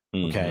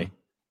 Mm-hmm. Okay.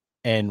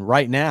 And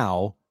right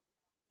now,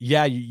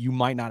 yeah, you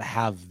might not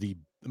have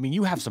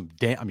you have some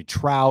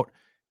Trout,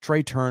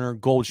 Trey Turner,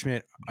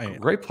 Goldschmidt.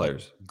 Great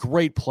players.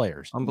 Great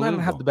players. You might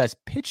not have the best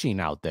pitching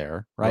out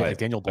there, right? Like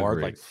Daniel Bard,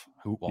 Agreed.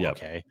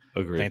 Okay.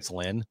 Agreed. Vance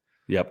Lynn.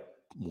 Yep.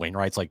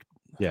 Wainwright's like,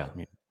 yeah.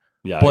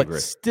 Yeah, but I agree.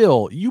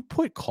 Still, you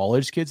put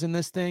college kids in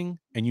this thing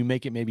and you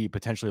make it maybe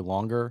potentially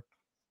longer,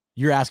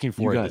 you're asking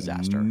for a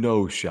disaster.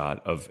 No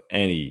shot of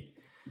any.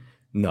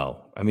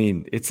 No. I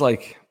mean, it's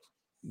like,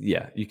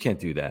 yeah, you can't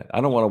do that. I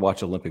don't want to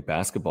watch Olympic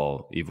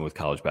basketball, even with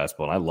college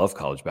basketball. And I love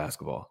college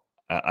basketball.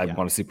 I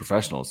want to see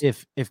professionals.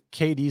 If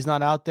KD's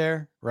not out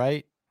there,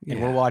 right?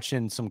 And we're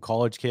watching some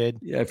college kid.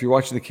 Yeah, if you're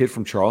watching the kid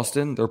from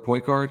Charleston, their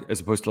point guard, as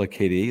opposed to like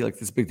KD, like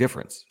there's a big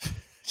difference.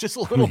 Just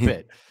a little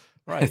bit.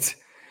 Right.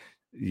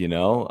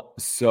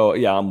 So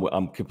yeah,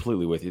 I'm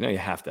completely with you. You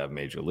have to have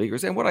major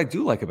leaguers. And what I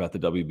do like about the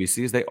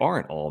WBC is they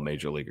aren't all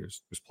major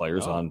leaguers. There's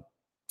players on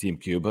Team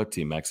Cuba,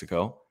 Team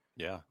Mexico.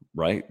 Yeah.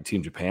 Right.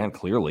 Team Japan,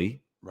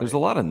 clearly. Right. There's a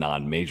lot of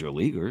non-major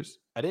leaguers.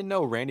 I didn't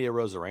know Randy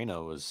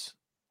Arozarena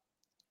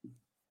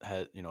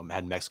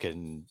had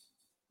Mexican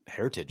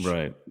heritage.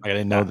 Right. I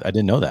didn't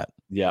know that.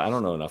 Yeah, I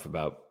don't know enough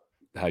about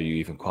how you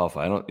even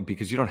qualify.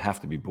 Because you don't have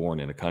to be born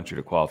in a country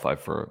to qualify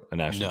for a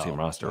national team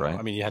roster, right?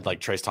 I mean, you had like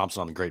Trace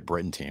Thompson on the Great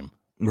Britain team.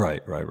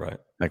 Right.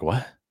 Like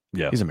what?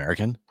 Yeah. He's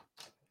American.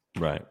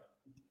 Right.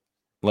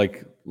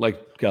 Like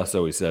Gus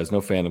always says,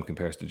 no fandom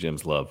compares to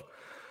Jim's love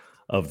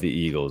of the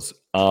Eagles.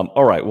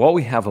 All right. While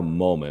we have a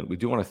moment, we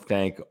do want to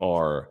thank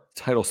our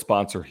title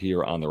sponsor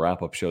here on the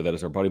wrap-up show. That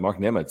is our buddy Mark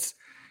Nimitz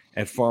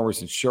at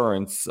Farmers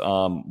Insurance.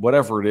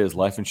 Whatever it is,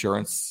 life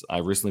insurance. I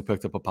recently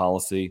picked up a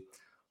policy,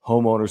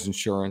 homeowners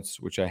insurance,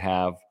 which I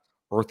have,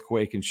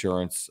 earthquake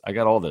insurance. I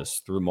got all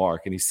this through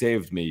Mark, and he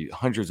saved me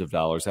hundreds of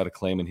dollars. I had a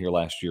claim in here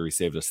last year. He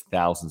saved us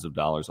thousands of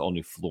dollars. All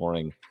new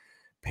flooring,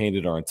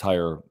 painted our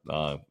entire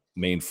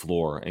main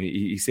floor, and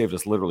he saved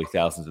us literally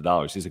thousands of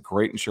dollars. He's a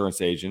great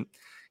insurance agent.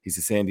 He's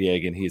a San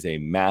Diegan. He's a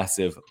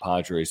massive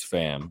Padres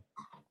fan.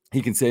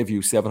 He can save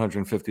you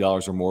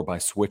 $750 or more by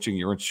switching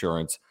your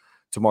insurance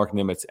to Mark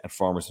Nimitz at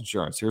Farmers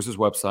Insurance. Here's his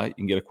website. You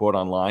can get a quote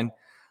online.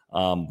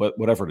 But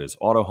whatever it is,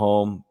 auto,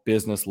 home,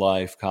 business,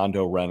 life,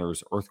 condo,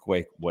 renters,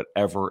 earthquake,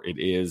 whatever it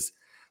is,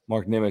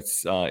 Mark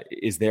Nimitz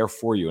is there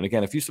for you. And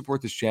again, if you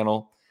support this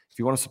channel, if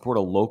you want to support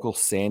a local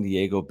San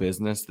Diego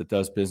business that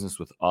does business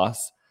with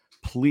us,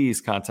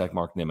 please contact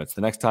Mark Nimitz.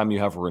 The next time you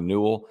have a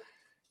renewal,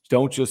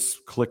 don't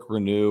just click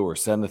renew or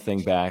send the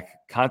thing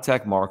back.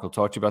 Contact Mark. He'll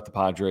talk to you about the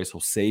Padres.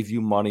 He'll save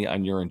you money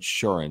on your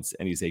insurance.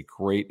 And he's a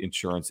great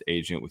insurance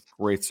agent with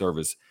great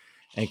service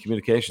and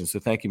communication. So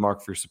thank you,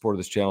 Mark, for your support of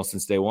this channel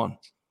since day one.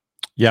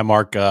 Yeah,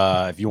 Mark,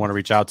 if you want to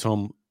reach out to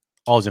him,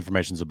 all his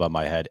information is above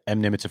my head.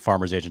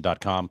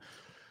 mnimitz@farmersagent.com.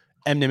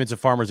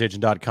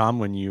 mnimitz@farmersagent.com.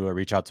 When you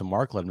reach out to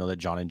Mark, let him know that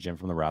John and Jim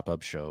from the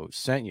Wrap-Up Show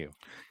sent you.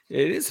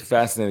 It is a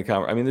fascinating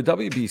conversation. I mean, the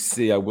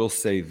WBC, I will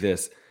say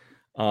this.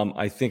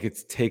 I think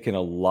it's taken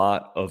a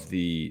lot of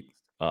the,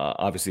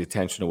 obviously,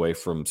 attention away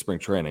from spring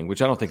training,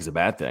 which I don't think is a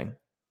bad thing.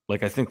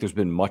 Like, I think there's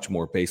been much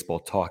more baseball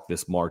talk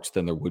this March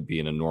than there would be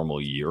in a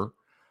normal year.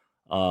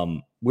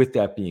 With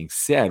that being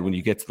said, when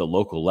you get to the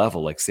local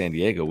level, like San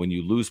Diego, when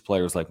you lose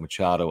players like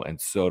Machado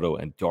and Soto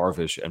and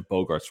Darvish and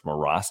Bogarts from a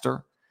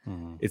roster,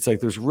 it's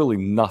like there's really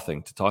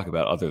nothing to talk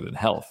about other than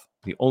health.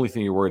 The only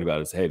thing you're worried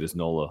about is, hey, does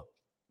Nola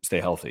stay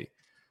healthy?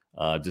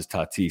 Does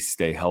Tatis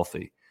stay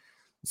healthy?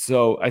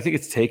 So I think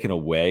it's taken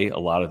away a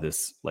lot of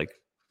this like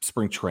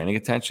spring training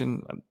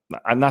attention.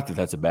 I'm not that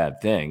that's a bad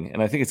thing.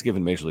 And I think it's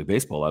given Major League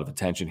Baseball a lot of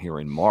attention here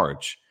in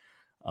March.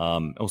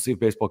 And we'll see if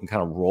baseball can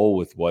kind of roll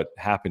with what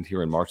happened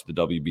here in March of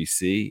the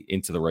WBC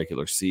into the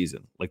regular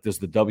season. Like, does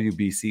the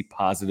WBC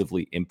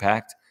positively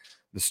impact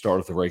the start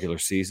of the regular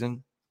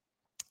season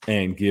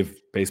and give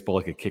baseball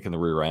like a kick in the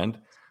rear end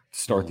to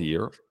start the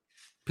year?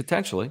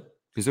 Potentially,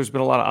 because there's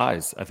been a lot of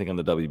eyes, I think, on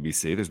the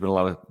WBC. There's been a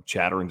lot of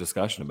chatter and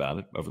discussion about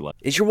it over the last.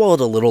 Is your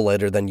wallet a little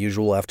lighter than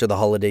usual after the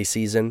holiday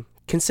season?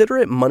 Consider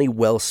it money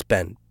well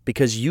spent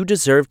Because you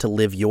deserve to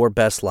live your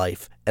best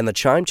life, and the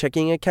Chime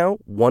checking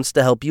account wants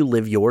to help you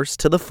live yours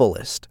to the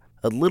fullest.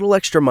 A little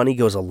extra money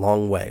goes a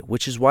long way,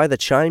 which is why the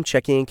Chime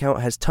checking account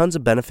has tons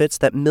of benefits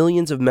that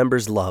millions of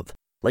members love,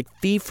 like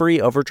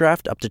fee-free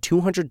overdraft up to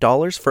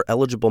 $200 for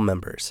eligible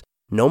members,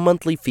 no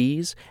monthly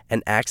fees,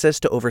 and access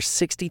to over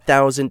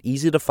 60,000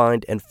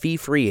 easy-to-find and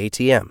fee-free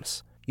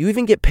ATMs. You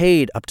even get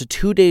paid up to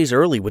 2 days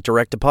early with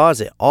direct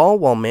deposit, all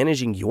while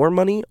managing your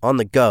money on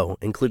the go,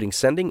 including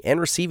sending and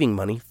receiving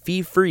money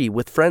fee-free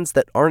with friends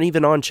that aren't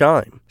even on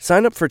Chime.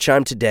 Sign up for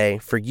Chime today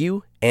for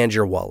you and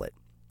your wallet.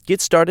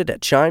 Get started at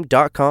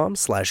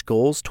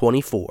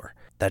chime.com/goals24.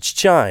 That's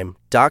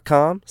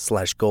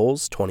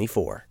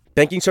chime.com/goals24.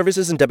 Banking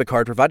services and debit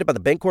card provided by the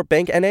Bancorp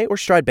Bank N.A. or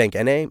Stride Bank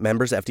N.A.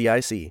 members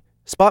FDIC.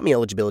 Spot me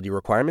eligibility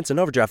requirements and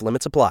overdraft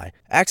limits apply.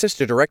 Access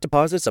to direct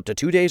deposits up to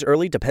 2 days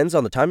early depends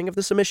on the timing of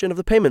the submission of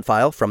the payment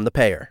file from the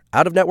payer.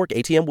 Out-of-network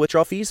ATM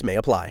withdrawal fees may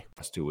apply.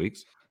 That's 2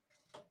 weeks.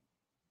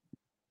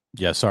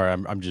 Yeah,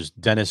 sorry.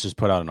 Dennis just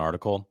put out an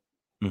article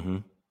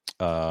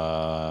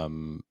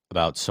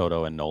about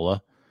Soto and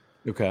Nola.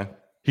 Okay.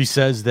 He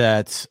says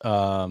that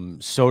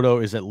Soto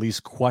is at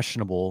least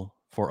questionable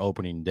for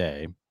opening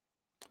day.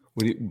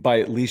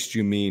 By at least,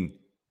 you mean...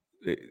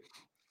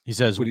 He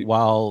says,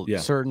 while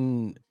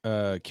certain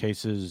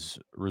cases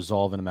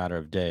resolve in a matter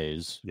of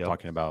days,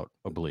 talking about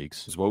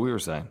obliques. Is what we were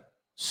saying.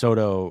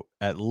 Soto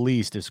at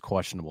least is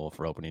questionable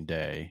for opening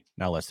day,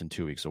 now less than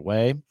 2 weeks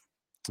away.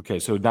 Okay,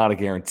 so not a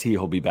guarantee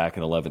he'll be back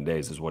in 11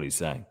 days is what he's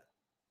saying.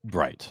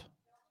 Right.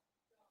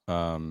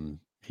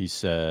 He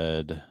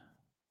said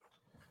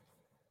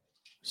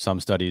some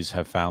studies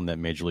have found that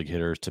major league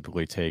hitters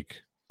typically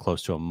take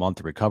close to a month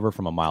to recover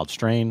from a mild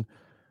strain.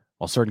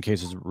 While certain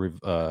cases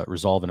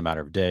resolve in a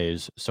matter of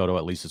days, Soto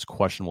at least is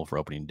questionable for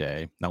opening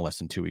day, not less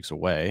than 2 weeks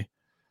away.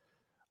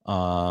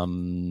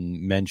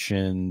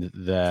 Mentioned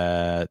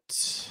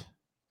that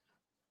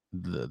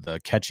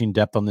the catching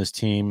depth on this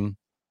team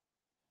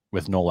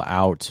with Nola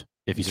out,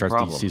 if he starts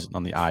the season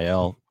on the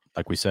IL,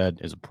 like we said,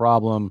 is a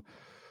problem.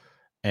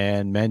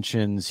 And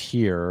mentions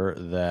here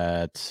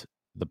that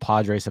the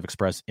Padres have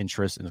expressed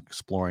interest in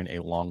exploring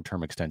a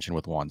long-term extension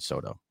with Juan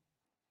Soto.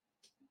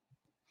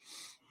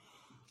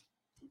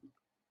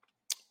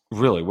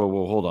 Really? Well,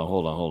 hold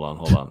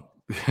on.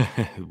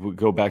 We'll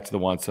go back to the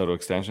Juan Soto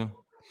extension.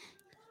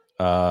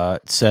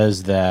 It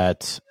says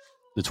that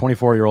the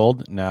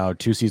 24-year-old, now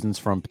 2 seasons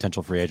from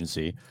potential free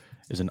agency,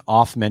 is an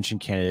off-mentioned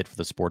candidate for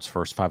the sport's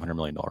first $500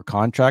 million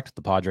contract.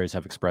 The Padres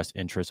have expressed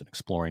interest in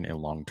exploring a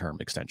long-term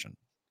extension.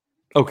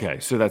 Okay,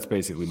 so that's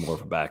basically more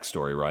of a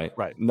backstory, right?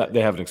 Right.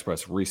 They haven't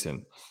expressed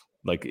recent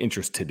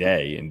interest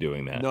today in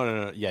doing that.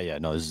 No. Yeah.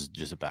 No, this is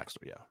just a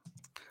backstory. Yeah.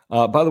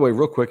 By the way,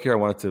 real quick here, I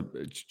wanted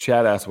to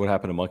Chad asked what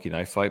happened to Monkey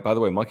Knife Fight. By the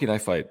way, Monkey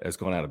Knife Fight has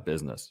gone out of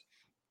business.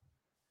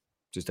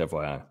 Just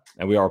FYI.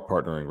 And we are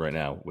partnering right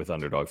now with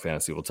Underdog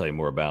Fantasy. We'll tell you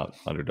more about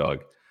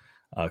Underdog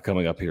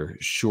coming up here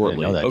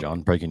shortly. I know that,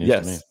 John. Breaking news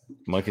to me.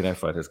 Monkey Knife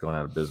Fight has gone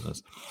out of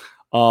business.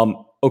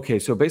 Okay,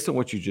 so based on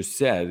what you just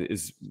said,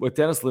 is what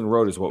Dennis Lynn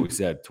wrote is what we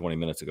said 20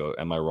 minutes ago.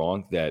 Am I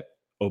wrong? That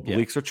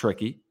obliques are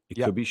tricky.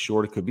 It could be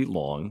short. It could be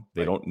long.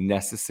 They don't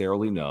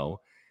necessarily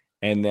know.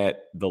 And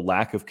that the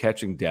lack of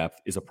catching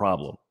depth is a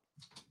problem.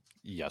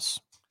 Yes.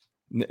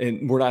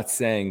 And we're not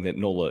saying that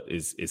Nola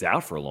is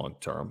out for a long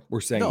term.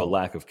 We're saying the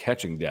lack of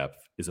catching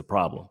depth is a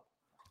problem.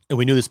 And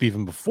we knew this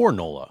even before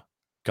Nola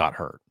got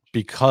hurt,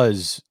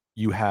 because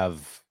you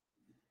have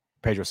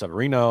Pedro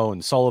Severino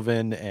and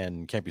Sullivan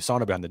and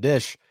Campusano behind the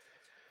dish.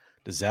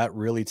 Does that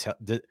really tell?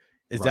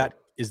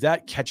 Is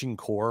that catching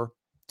core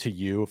to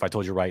you? If I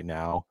told you right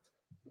now,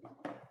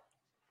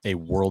 a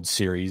World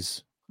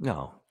Series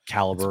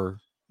caliber.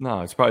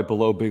 It's probably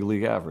below big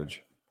league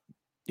average.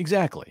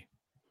 Exactly.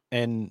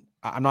 And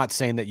I'm not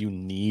saying that you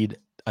need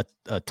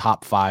a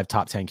top 5,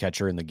 top 10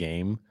 catcher in the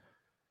game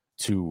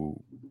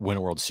to win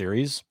a World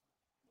Series,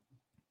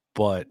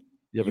 but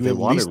but they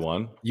wanted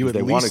one. You at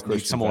least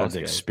need someone with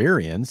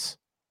experience.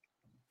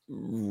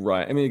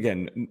 Right. I mean,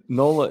 again,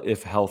 Nola,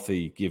 if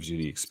healthy, gives you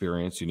the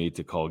experience you need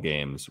to call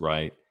games,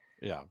 right?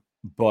 Yeah.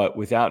 But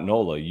without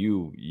Nola,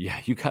 you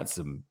got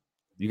some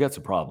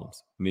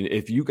problems. I mean,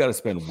 if you got to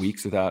spend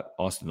weeks without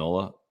Austin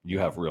Nola, you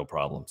have real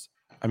problems.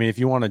 I mean, if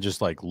you want to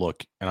just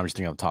look, and I'm just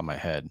thinking off the top of my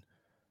head,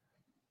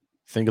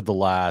 think of the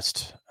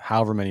last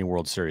however many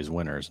World Series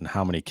winners and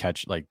how many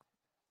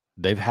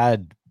they've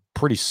had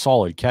pretty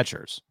solid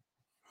catchers.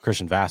 I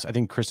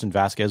think Christian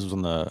Vasquez was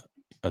on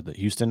the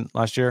Houston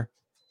last year.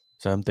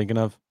 Is that what I'm thinking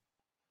of?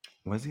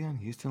 Was he on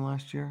Houston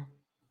last year?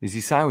 Is he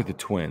signed with the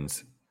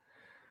Twins?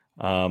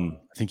 I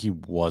think he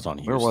was on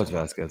Houston. Where was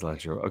Vasquez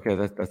last year? Okay,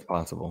 that's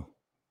possible.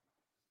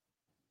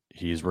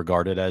 He's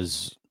regarded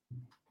as,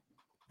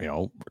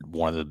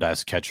 one of the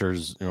best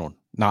catchers,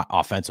 not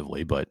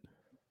offensively, but.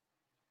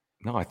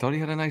 No, I thought he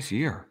had a nice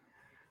year.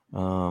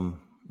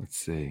 Let's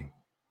see.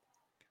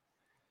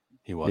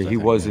 He was. He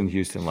was in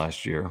Houston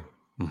last year.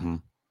 Mm-hmm.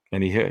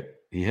 And he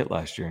hit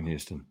last year in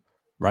Houston.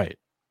 Right.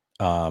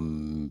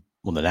 When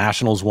the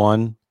Nationals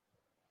won,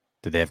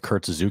 did they have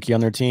Kurt Suzuki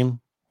on their team?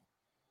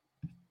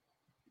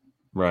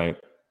 Right.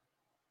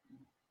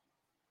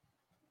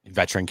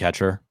 Veteran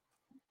catcher.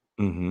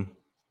 Mm-hmm.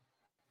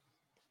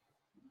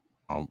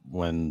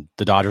 When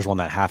the Dodgers won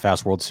that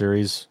half-ass World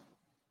Series,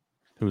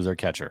 who was their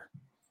catcher?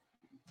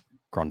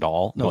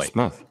 Grandal? No, Will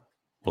Smith.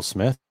 Will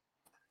Smith?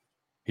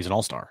 He's an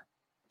all-star.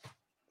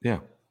 Yeah.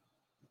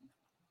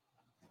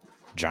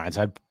 Giants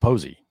had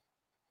Posey.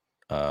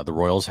 The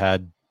Royals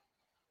had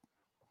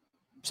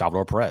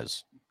Salvador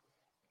Perez.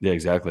 Yeah,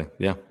 exactly.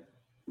 Yeah.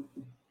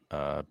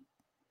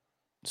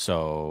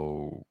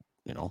 So,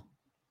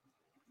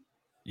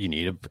 you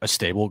need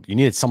you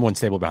need someone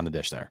stable behind the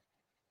dish there.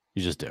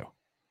 You just do.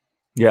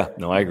 Yeah,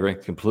 no, I agree.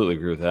 Completely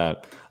agree with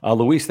that.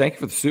 Luis, thank you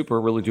for the super.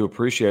 Really do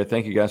appreciate it.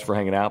 Thank you guys for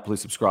hanging out.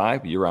 Please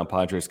subscribe. Year-round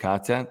Padres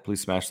content.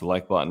 Please smash the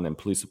like button and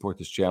please support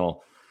this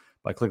channel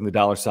by clicking the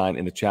 $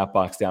 in the chat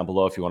box down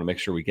below if you want to make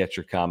sure we get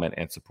your comment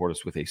and support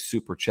us with a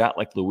super chat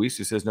like Luis,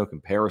 who says no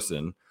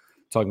comparison,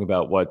 talking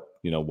about what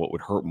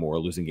would hurt more,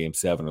 losing Game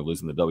 7 or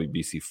losing the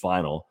WBC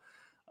final.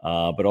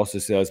 But also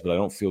says, but I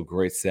don't feel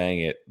great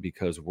saying it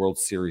because World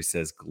Series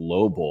says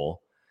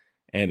global,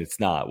 and it's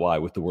not. Why?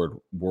 With the word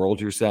world,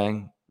 you're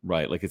saying?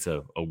 Right, like it's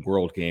a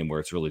world game where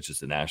it's really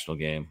just a national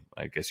game.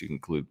 I guess you can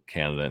include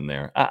Canada in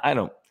there. I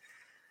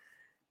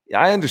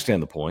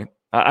understand the point.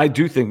 I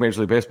do think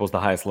Major League Baseball is the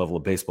highest level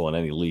of baseball in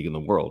any league in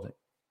the world,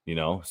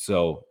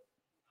 So,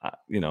 I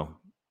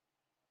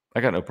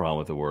got no problem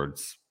with the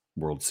words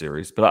World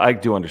Series, but I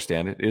do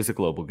understand it. It is a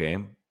global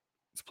game.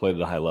 It's played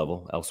at a high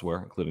level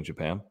elsewhere, including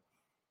Japan.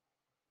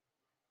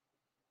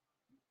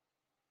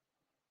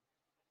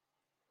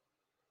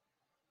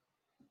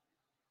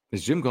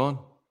 Is Jim gone?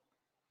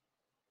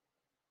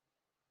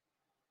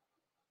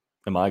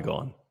 Am I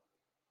gone?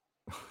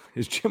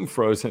 Is Jim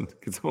frozen?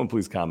 Can someone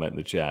please comment in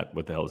the chat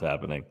what the hell is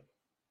happening?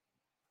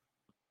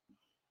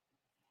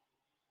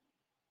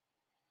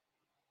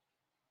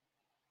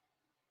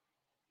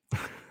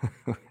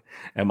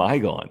 Am I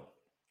gone?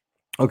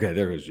 Okay,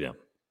 there goes Jim.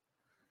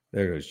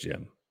 There goes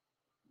Jim.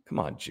 Come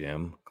on,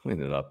 Jim.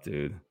 Clean it up,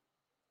 dude.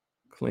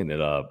 Clean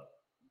it up.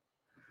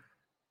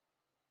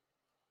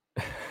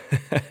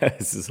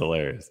 This is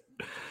hilarious.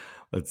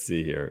 Let's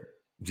see here.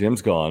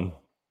 Jim's gone.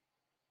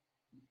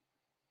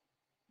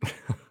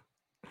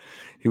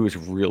 He was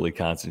really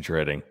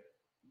concentrating.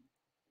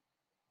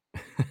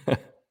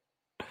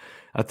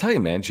 I'll tell you,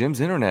 man, Jim's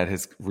internet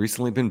has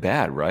recently been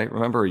bad, right?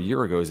 Remember a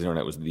year ago, his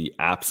internet was the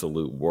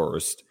absolute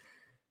worst.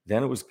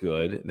 Then it was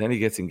good. Then he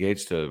gets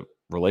engaged to a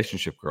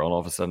relationship girl, and all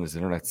of a sudden his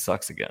internet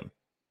sucks again.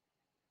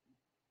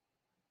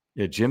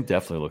 Yeah, Jim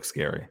definitely looks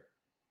scary.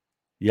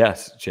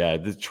 Yes,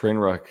 Chad, the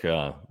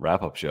Trainwreck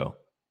wrap-up show.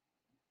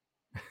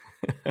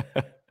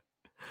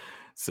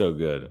 So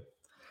good.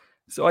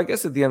 So I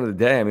guess at the end of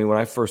the day, I mean, when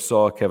I first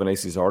saw Kevin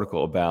Acey's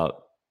article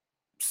about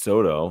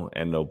Soto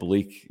and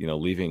oblique,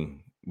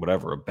 leaving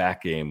whatever, a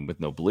back game with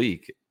an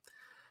oblique,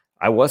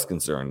 I was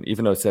concerned,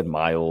 even though it said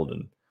mild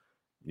and,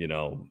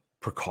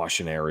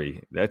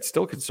 precautionary. That's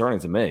still concerning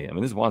to me. I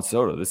mean, this is Juan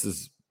Soto. This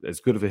is as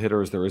good of a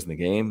hitter as there is in the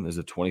game. This is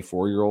a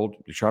 24-year-old.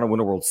 You're trying to win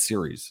a World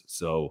Series.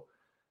 So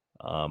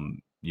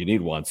you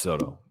need Juan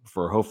Soto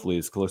for hopefully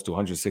as close to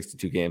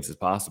 162 games as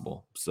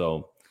possible.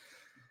 So,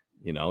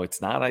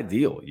 it's not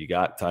ideal. You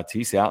got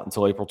Tatis out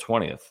until April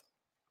 20th.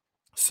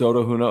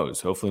 Soto, who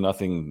knows? Hopefully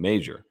nothing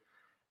major.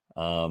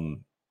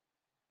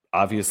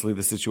 Obviously,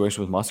 the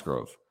situation with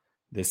Musgrove,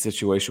 this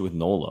situation with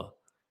Nola.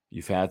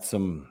 You've had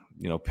some,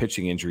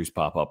 pitching injuries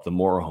pop up, the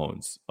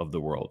Morahones of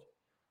the world.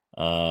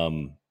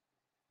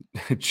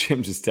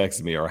 Jim just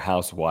texted me, our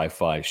house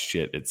Wi-Fi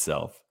shit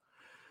itself.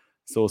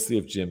 So we'll see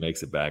if Jim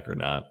makes it back or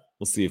not.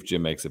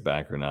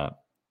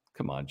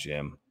 Come on,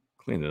 Jim.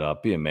 Clean it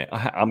up. Be a man.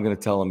 I'm going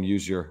to tell him,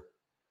 use your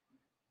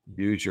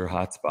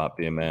hotspot.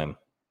 Be a man.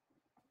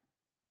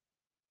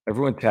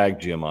 Everyone tag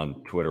Jim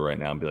on Twitter right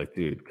now and be like,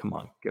 dude, come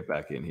on, get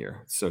back in here.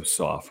 It's so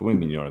soft. What do you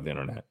mean you don't have the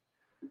internet?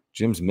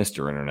 Jim's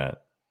Mr. Internet.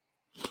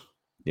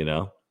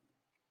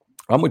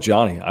 I'm with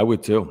Johnny. I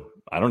would too.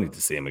 I don't need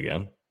to see him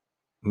again.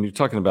 I mean, you're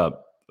talking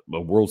about a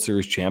World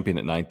Series champion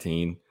at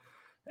 19,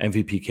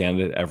 MVP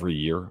candidate every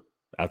year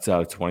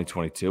outside of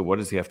 2022. What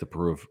does he have to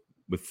prove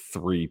with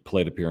 3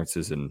 plate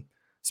appearances in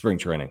spring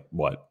training?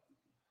 What?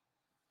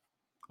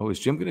 Oh, is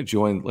Jim going to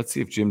join? Let's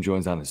see if Jim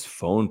joins on his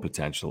phone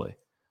potentially.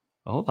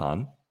 Hold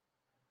on.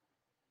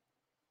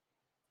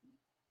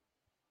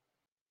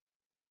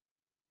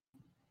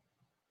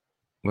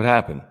 What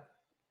happened?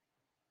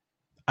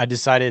 I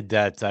decided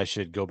that I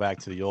should go back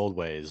to the old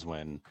ways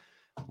when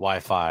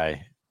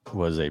Wi-Fi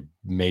was a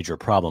major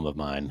problem of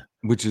mine.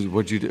 Which is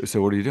what you do.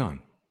 So what are you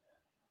doing?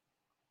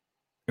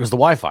 It was the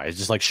Wi-Fi. It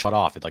just like shut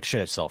off. It like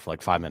shit itself for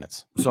like 5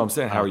 minutes. So I'm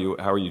saying, how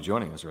are you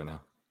joining us right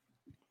now?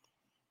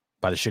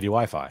 By the shitty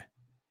Wi-Fi.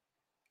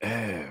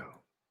 Oh.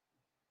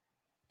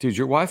 Dude,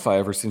 your Wi-Fi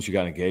ever since you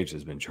got engaged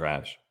has been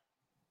trash.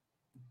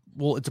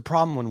 Well, it's a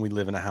problem when we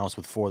live in a house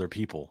with 4 other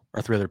people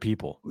or 3 other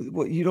people.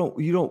 Well, you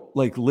don't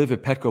like live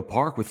at Petco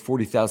Park with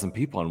 40,000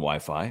 people on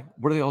Wi-Fi.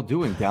 What are they all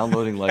doing?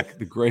 Downloading like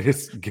the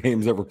greatest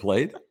games ever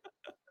played?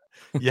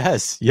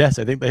 Yes, I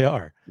think they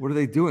are. What are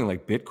they doing?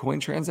 Like Bitcoin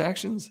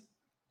transactions?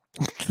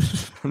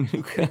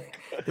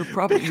 They're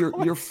probably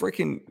your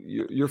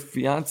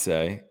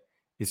fiance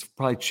is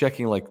probably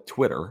checking like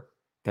Twitter.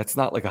 That's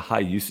not like a high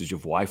usage of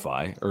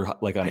Wi-Fi or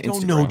like on I Instagram.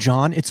 don't know,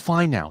 John. It's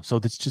fine now. So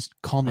let's just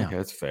calm down. Okay,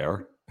 that's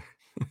fair.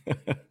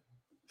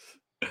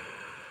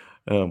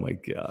 Oh my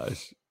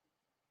gosh.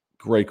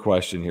 Great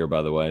question here,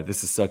 by the way.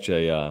 This is such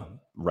a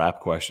rap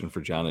question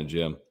for John and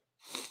Jim.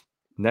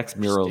 Next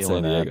mural in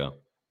San Diego.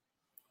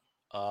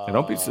 And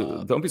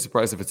don't be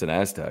surprised if it's an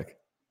Aztec.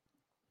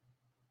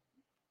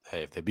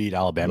 Hey, if they beat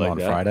Alabama on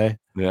that? Friday,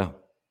 yeah.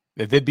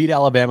 If they beat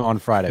Alabama on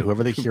Friday,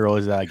 whoever the hero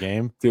is of that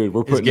game, dude,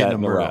 we're putting that in the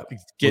mural. rap.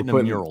 Getting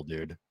a mural,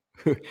 dude.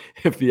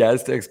 If the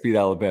Aztecs beat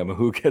Alabama,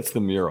 who gets the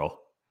mural?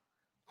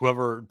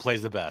 Whoever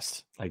plays the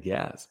best, I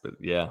guess. But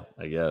yeah,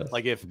 I guess.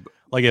 Like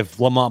if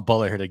Lamont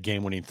Butler hit a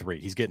game-winning 3,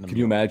 he's getting. Can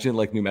you imagine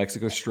like New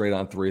Mexico straight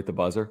on 3 at the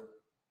buzzer?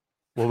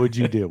 What would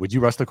you do? Would you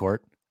rush the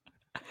court?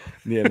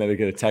 Yeah, and then they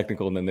get a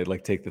technical, and then they'd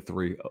like take the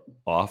 3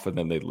 off, and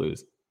then they'd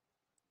lose.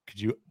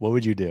 What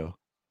would you do?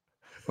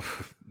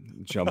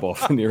 Jump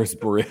off the nearest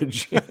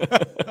bridge.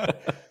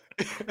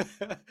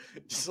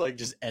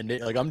 just end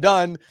it. Like, I'm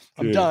done.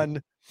 I'm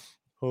done.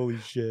 Holy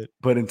shit.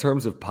 But in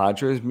terms of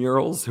Padres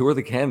murals, who are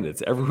the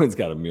candidates? Everyone's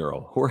got a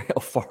mural. Jorge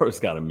Alfaro's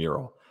got a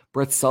mural.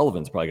 Brett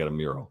Sullivan's probably got a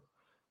mural.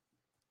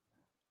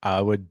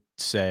 I would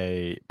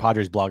say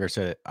Padres blogger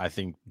said it. I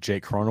think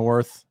Jake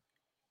Cronenworth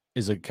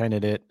is a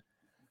candidate.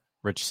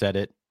 Rich said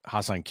it.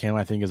 Hassan Kim,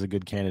 I think, is a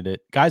good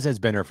candidate. Guys that's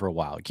been here for a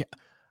while.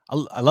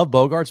 I love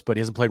Bogarts, but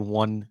he hasn't played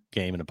one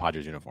game in a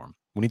Padres uniform.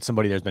 We need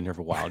somebody that's been here for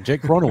a while.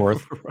 Jake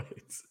Cronenworth.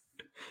 Right.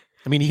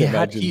 I mean,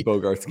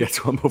 Bogarts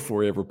gets one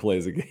before he ever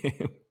plays a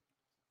game.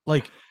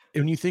 Like,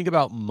 when you think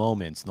about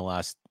moments in the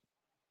last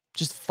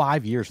just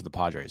 5 years for the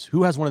Padres,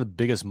 who has one of the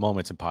biggest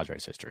moments in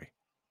Padres history?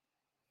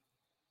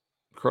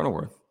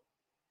 Cronenworth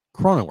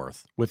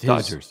with his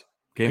Dodgers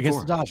game against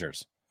 4. The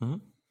Dodgers. Mm-hmm.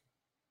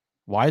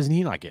 Why isn't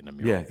he not getting a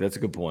mural? Yeah, that's a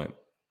good point.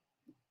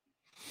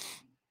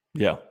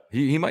 Yeah,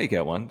 he might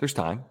get one. There's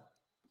time.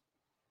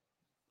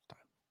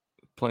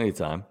 Plenty of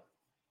time.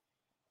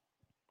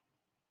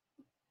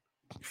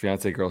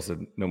 Fiance girl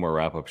said no more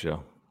wrap-up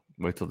show.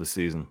 Wait till the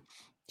season.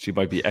 She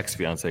might be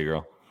ex-fiance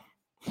girl.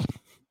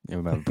 Yeah, we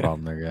might have a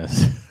problem there,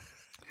 guys.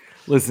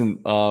 Listen,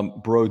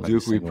 bro,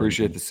 Duke, we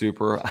appreciate the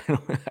super.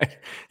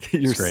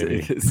 You're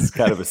saying this is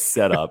kind of a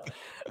setup.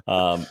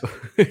 I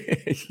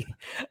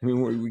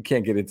mean, we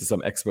can't get into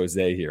some expose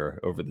here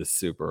over the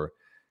super.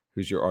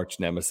 Who's your arch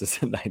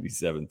nemesis at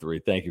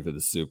 97.3? Thank you for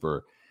the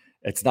super.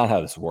 It's not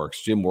how this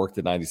works. Jim worked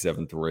at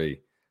 97.3.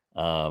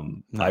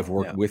 I've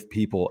worked with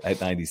people at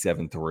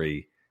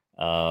 97.3.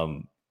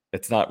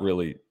 It's not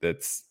really.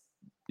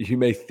 You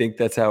may think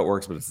that's how it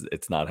works, but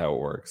it's not how it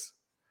works.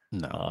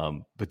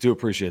 No. But do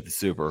appreciate the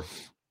super.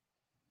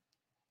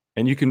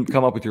 And you can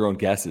come up with your own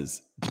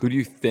guesses. Who do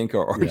you think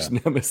our arch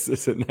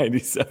nemesis at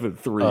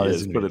 97.3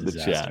 is? Put in the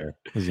chat.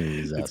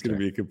 It's going to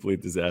be a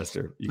complete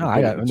disaster.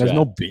 There's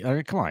no beat. I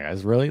mean, come on,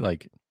 guys. Really?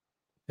 Like,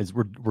 it's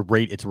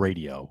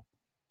radio,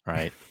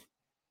 right?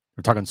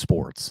 We're talking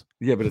sports.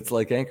 Yeah, but it's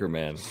like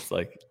Anchorman.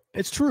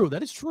 It's true.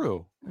 That is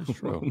true. It's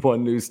true.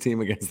 One news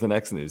team against the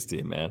next news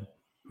team, man.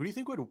 Who do you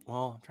think would?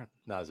 Well,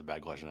 that's a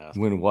bad question to ask.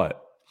 Win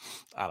what?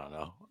 I don't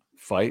know.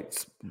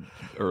 Fights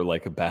or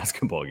like a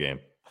basketball game?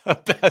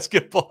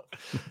 Basketball.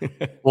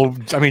 Well,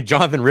 I mean,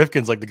 Jonathan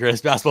Rifkin's like the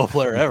greatest basketball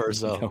player ever.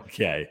 So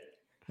okay,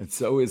 and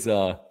so is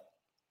freaking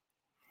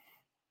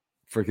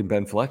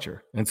Ben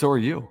Fletcher, and so are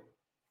you.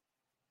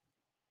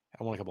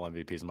 I won a couple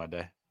MVPs in my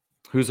day.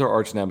 Who's our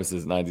arch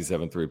nemesis?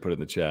 97.3. Put in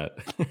the chat.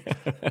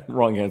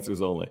 Wrong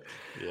answers only.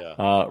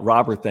 Yeah.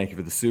 Robert, thank you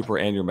for the super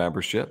and your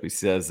membership. He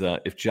says,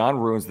 if John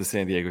ruins the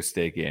San Diego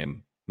State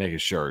game, make a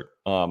shirt.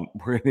 We're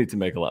gonna need to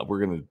make a lot.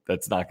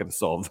 That's not gonna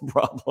solve the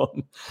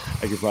problem.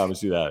 I can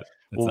promise you that.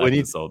 We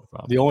need to solve the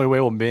problem. The only way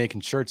we'll make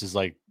shirts is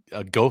like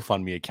a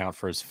GoFundMe account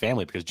for his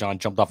family because John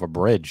jumped off a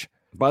bridge.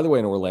 By the way,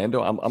 in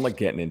Orlando, I'm like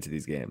getting into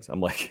these games. I'm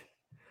like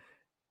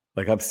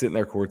I'm sitting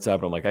there courtside,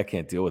 but I'm like, I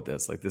can't deal with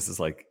this. Like, this is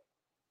like.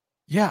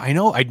 Yeah, I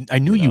know. I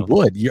knew you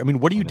would. I mean,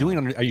 what are you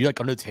doing? Are you like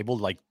under the table,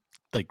 like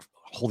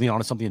holding on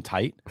to something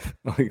tight?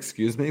 Oh,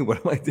 excuse me.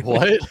 What am I doing?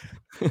 What?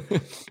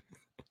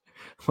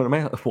 What am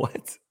I?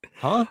 What?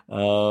 Huh?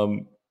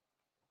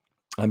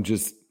 I'm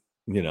just,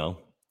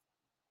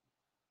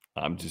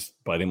 I'm just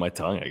biting my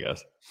tongue, I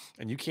guess.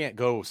 And you can't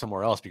go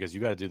somewhere else because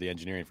you got to do the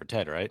engineering for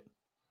Ted, right?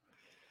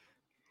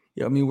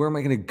 Yeah, I mean, where am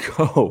I going to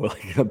go?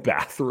 Like in a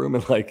bathroom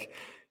and like.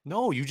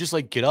 No, you just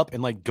like get up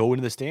and like go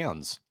into the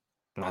stands.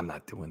 I'm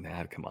not doing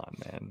that. Come on,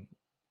 man.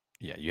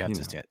 Yeah, you have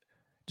to stand.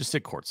 Just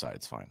sit courtside.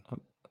 It's fine.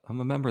 I'm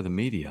a member of the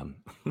medium.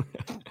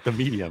 The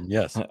medium,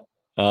 yes.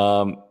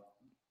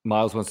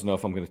 Miles wants to know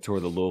if I'm going to tour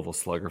the Louisville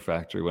Slugger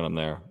Factory when I'm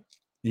there.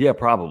 Yeah,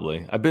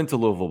 probably. I've been to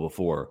Louisville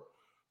before,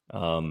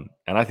 and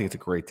I think it's a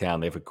great town.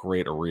 They have a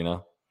great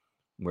arena.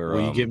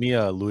 Will you give me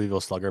a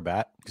Louisville Slugger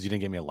bat? Because you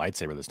didn't give me a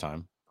lightsaber this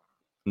time.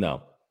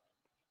 No.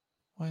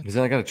 What? Because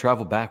then I got to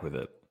travel back with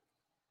it.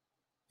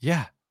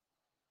 Yeah,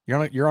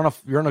 you're on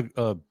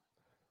a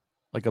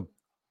like a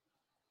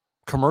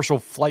commercial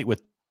flight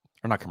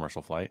or not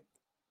commercial flight.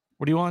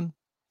 What are you on?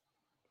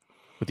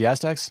 with the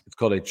Aztecs? It's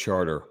called a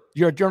charter.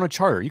 You're on a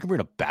charter. You can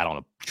bring a bat on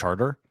a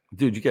charter.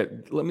 Dude,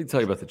 let me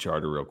tell you about the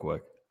charter real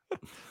quick.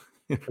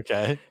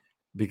 Okay.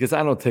 Because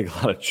I don't take a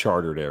lot of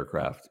chartered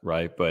aircraft,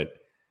 right? But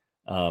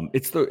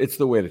it's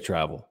the way to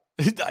travel.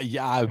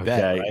 Yeah, I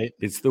bet, right?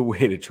 It's the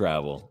way to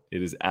travel.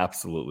 It is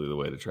absolutely the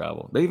way to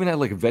travel. They even had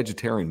like a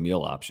vegetarian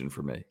meal option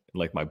for me,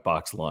 like my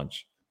box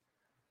lunch.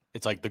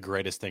 It's like the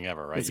greatest thing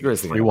ever, right? It's the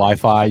greatest thing free ever.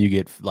 Wi-Fi, you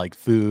get like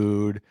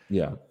food.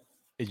 Yeah.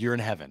 You're in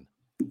heaven.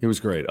 It was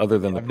great. Other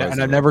than the president.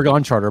 And I've never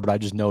gone charter, but I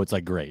just know it's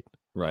like great.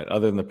 Right.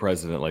 Other than the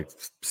president like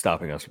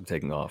stopping us from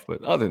taking off.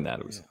 But other than that,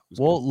 it was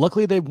well, good.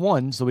 Luckily they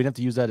won, so we didn't have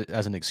to use that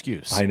as an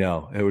excuse. I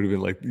know. It would have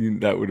been like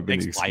that would have been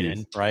the excuse.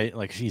 Biden, right?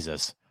 Like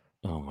Jesus.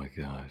 Oh my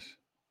gosh.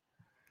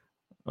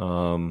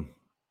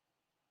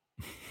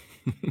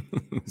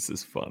 This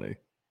is funny.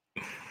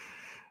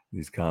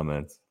 These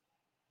comments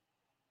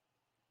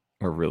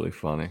are really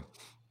funny.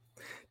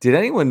 Did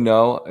anyone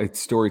know? It's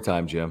story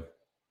time, Jim.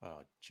 Oh,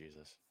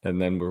 Jesus.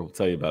 And then we'll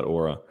tell you about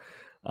Aura.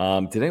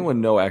 Did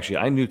anyone know? Actually,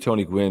 I knew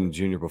Tony Gwynn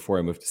Jr. before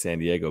I moved to San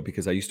Diego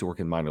because I used to work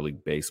in minor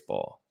league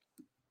baseball.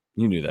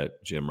 You knew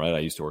that, Jim, right? I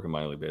used to work in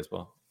minor league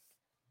baseball.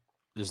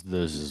 This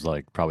is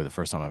like probably the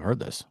first time I've heard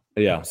this.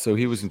 Yeah. So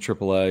he was in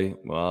AAA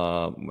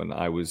when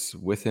I was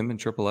with him in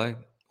AAA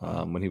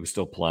when he was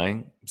still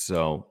playing.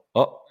 So,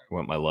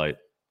 went my light.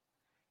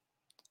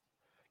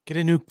 Get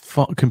a new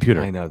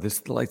computer. I know.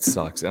 This light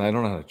sucks, and I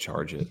don't know how to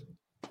charge it.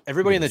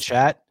 Everybody in the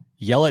chat,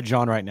 yell at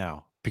John right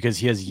now because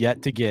he has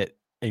yet to get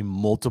a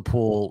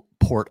multiple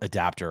port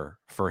adapter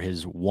for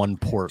his one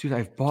port. Dude,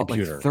 I've bought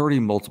computer. like 30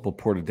 multiple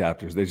port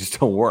adapters. They just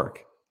don't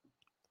work.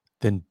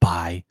 Then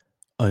buy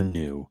a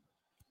new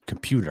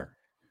computer.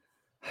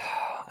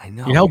 I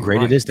know. You know how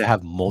great it is to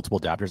have multiple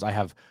adapters? I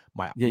have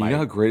my. Yeah, you know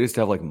how great it is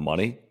to have like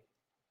money?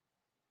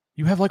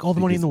 You have like all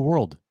the money in the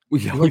world.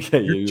 You're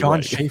John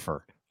right.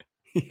 Schaefer.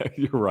 Yeah,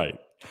 you're right.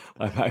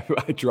 I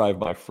drive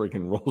my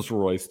freaking Rolls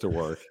Royce to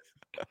work.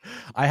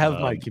 I have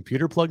my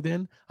computer plugged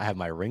in. I have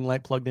my ring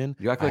light plugged in.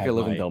 You act like I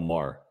live in Del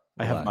Mar.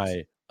 I have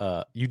my.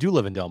 You do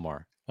live in Del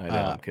Mar. I know.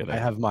 I'm kidding. I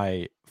have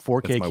my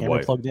 4K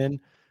camera plugged in.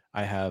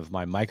 I have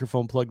my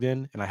microphone plugged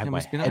in, and I have my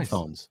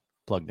headphones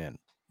plugged in.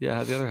 Yeah,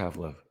 how'd the other half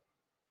live?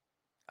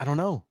 I don't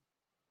know.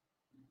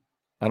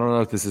 I don't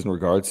know if this is in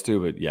regards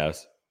to, but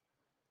yes.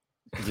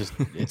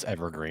 It's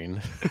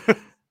evergreen.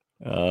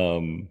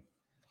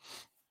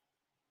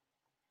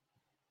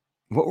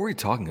 What were we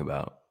talking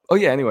about? Oh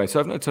yeah. Anyway,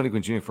 so I've known Tony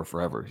Gwynn Jr. for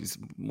forever. He's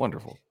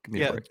wonderful. Give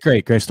me a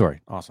break. Great story.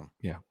 Awesome.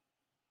 Yeah.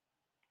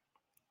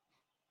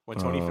 When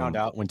Tony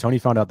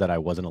found out that I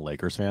wasn't a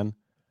Lakers fan,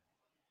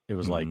 it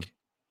was like,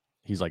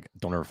 he's like,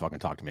 "Don't ever fucking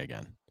talk to me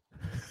again."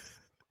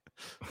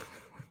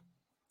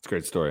 It's a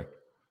great story.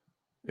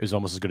 It was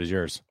almost as good as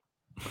yours.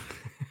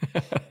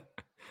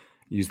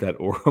 Use that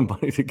Aura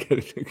money to get a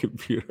new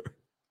computer.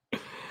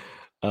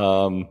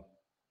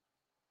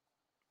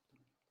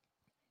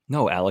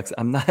 No, Alex,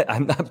 I'm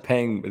not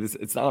paying.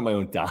 It's not on my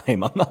own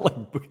dime. I'm not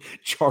like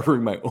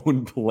chartering my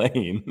own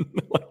plane.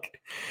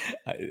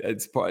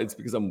 It's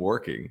because I'm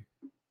working.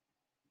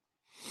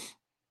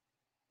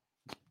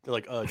 They're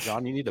like,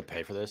 John, you need to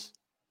pay for this.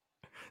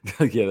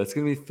 Yeah, that's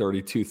gonna be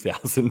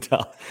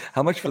 $32,000.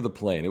 How much for the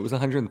plane? It was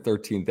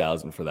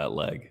 $113,000 for that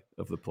leg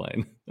of the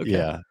plane. Okay.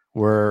 Yeah,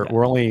 we're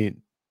only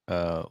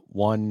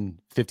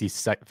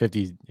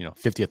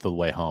 50th of the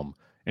way home,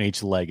 and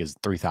each leg is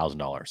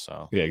 $3,000.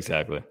 So yeah,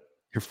 exactly.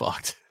 You're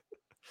fucked.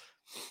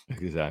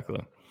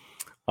 Exactly.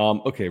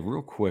 Okay,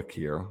 real quick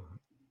here,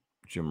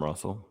 Jim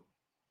Russell.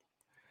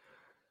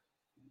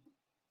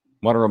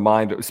 Want to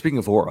remind, speaking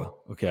of Aura,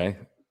 okay,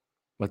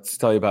 let's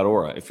tell you about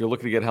Aura. If you're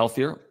looking to get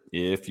healthier,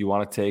 if you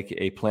want to take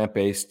a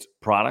plant-based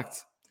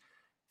product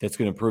that's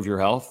going to improve your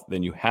health,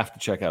 then you have to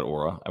check out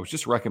Aura. I was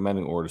just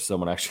recommending Aura to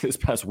someone actually this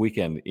past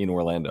weekend in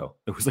Orlando.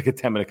 It was like a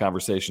 10-minute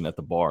conversation at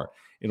the bar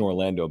in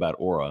Orlando about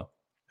Aura.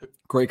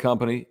 Great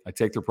company. I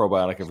take their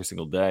probiotic every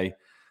single day.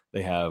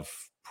 They have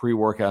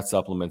pre-workout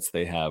supplements.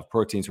 They have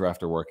proteins for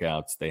after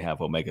workouts. They have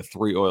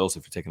omega-3 oils.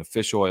 If you're taking a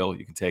fish oil,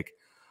 you can take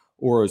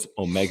Aura's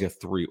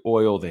omega-3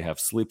 oil. They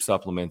have sleep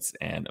supplements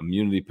and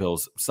immunity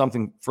pills,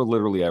 something for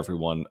literally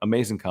everyone.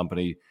 Amazing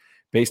company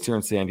based here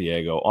in San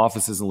Diego,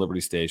 offices in Liberty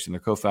Station. Their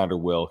co-founder,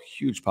 Will,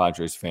 huge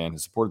Padres fan,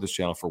 has supported this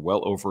channel for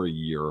well over a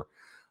year.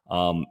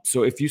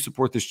 So if you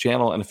support this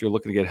channel and if you're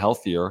looking to get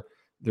healthier,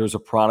 there's a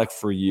product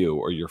for you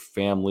or your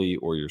family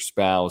or your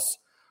spouse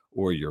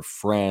or your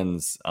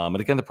friends. And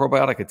again, the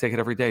probiotic, I take it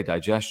every day,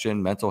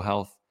 digestion, mental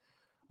health.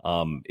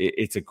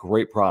 It's a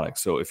great product.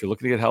 So if you're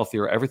looking to get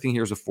healthier, everything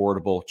here is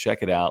affordable. Check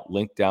it out.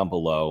 Link down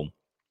below,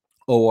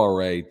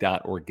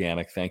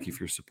 ora.organic. Thank you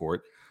for your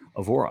support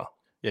of Aura.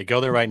 Yeah,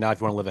 go there right now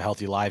if you want to live a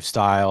healthy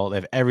lifestyle. They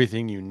have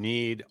everything you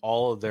need.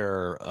 All of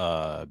their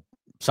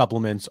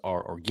supplements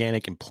are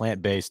organic and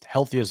plant-based,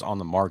 healthiest on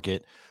the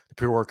market. The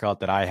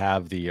pre-workout that I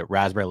have, the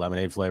raspberry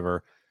lemonade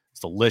flavor,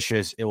 it's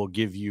delicious. It will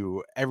give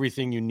you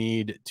everything you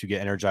need to get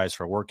energized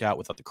for a workout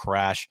without the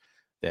crash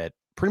that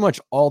pretty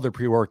much all the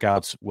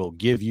pre-workouts will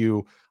give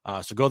you.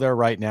 So go there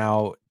right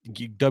now,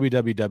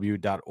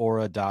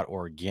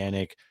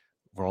 www.aura.organic. If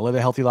you want to live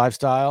a healthy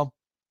lifestyle,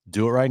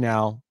 Do it right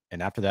now.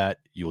 And after that,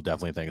 you will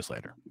definitely thank us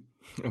later.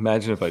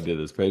 Imagine if I did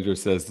this. Pedro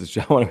says, does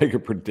John want to make a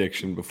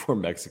prediction before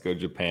Mexico,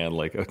 Japan?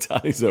 Like,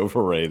 Ohtani's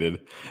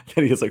overrated.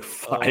 Then he has like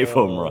 5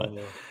 home runs.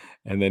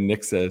 And then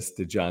Nick says,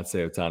 did John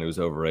say Ohtani was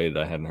overrated?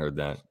 I hadn't heard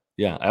that.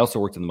 Yeah, I also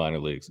worked in the minor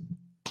leagues.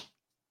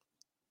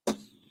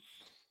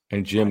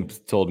 And Jim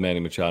told Manny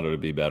Machado to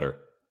be better.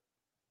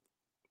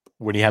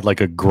 When he had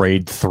like a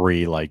grade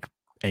 3 like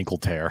ankle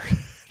tear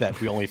that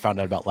we only found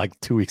out about like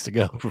 2 weeks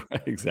ago.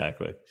 Right,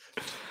 exactly.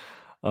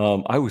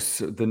 I was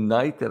the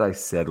night that I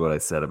said what I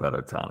said about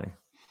Ohtani.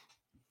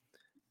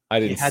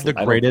 He had the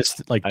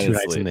greatest like 2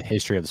 nights in the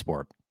history of the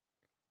sport.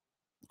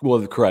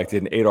 Well, correct.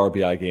 An 8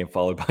 RBI game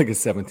followed by like a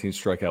 17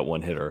 strikeout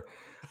 1 hitter.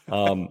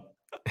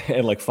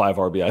 And like 5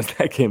 RBIs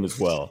that game as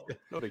well.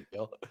 No big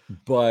deal.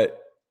 But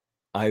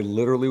I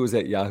literally was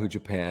at Yahoo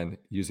Japan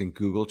using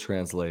Google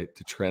Translate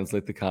to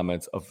translate the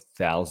comments of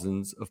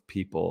thousands of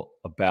people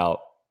about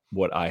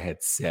what I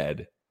had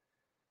said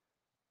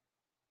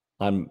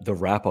on the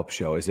wrap-up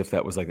show, as if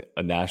that was like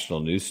a national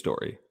news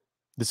story.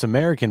 This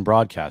American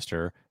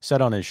broadcaster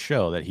said on his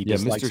show that he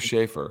dislikes Mr.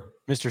 Schaefer.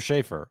 Mr.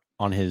 Schaefer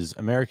on his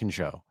American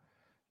show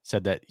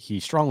said that he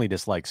strongly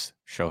dislikes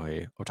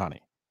Shohei Ohtani.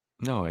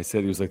 No, I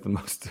said he was like the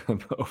most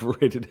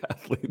overrated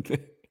athlete.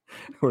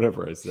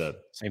 Whatever I said.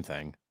 Same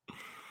thing.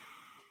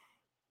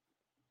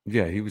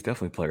 Yeah, he was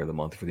definitely player of the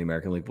month for the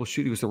American League. Well,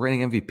 shoot, he was the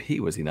reigning MVP,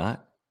 was he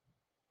not?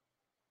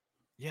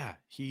 Yeah,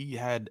 he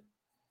had.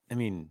 I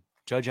mean,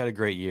 Judge had a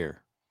great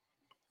year.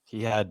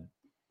 He had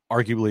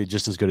arguably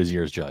just as good a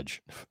year as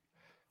Judge.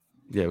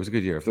 Yeah, it was a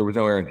good year. If there was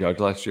no Aaron Judge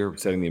last year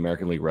setting the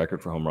American League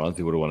record for home runs,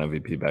 he would have won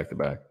MVP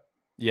back-to-back.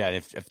 Yeah,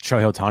 if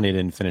Shohei Ohtani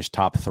didn't finish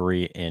top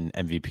 3 in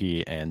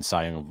MVP and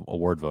Cy Young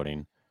Award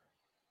voting,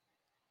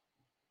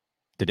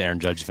 did Aaron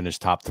Judge finish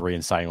top 3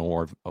 in Cy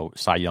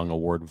Young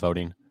Award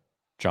voting,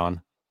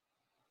 John?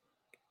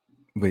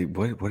 Wait,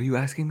 what are you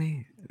asking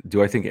me?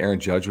 Do I think Aaron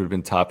Judge would have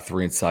been top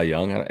 3 in Cy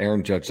Young?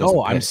 Aaron Judge doesn't.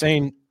 No, I'm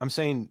saying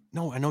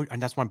no. I know,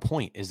 and that's my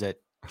point. Is that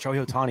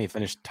Shohei Ohtani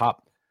finished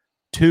top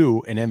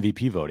 2 in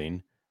MVP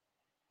voting,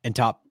 and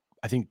top,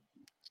 I think,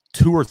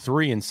 2 or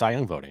 3 in Cy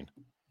Young voting.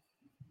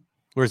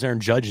 Whereas Aaron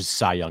Judge's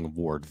Cy Young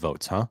Award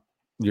votes, huh?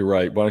 You're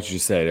right. Why don't you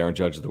just say it? Aaron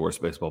Judge is the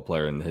worst baseball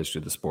player in the history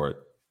of the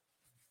sport.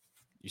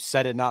 You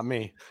said it, not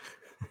me.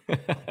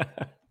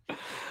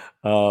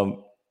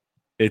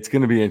 It's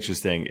going to be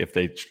interesting if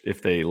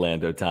they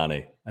land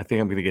Ohtani. I think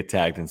I'm going to get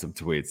tagged in some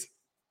tweets.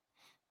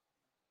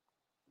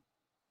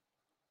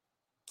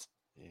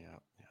 Yeah,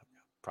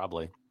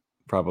 probably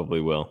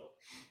will.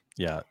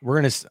 Yeah,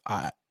 we're going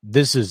to.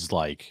 This is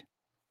like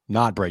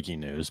not breaking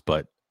news,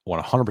 but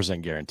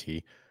 100%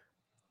 guarantee.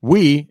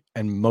 We,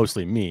 and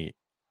mostly me,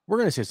 we're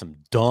going to say some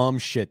dumb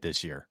shit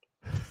this year.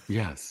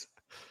 Yes.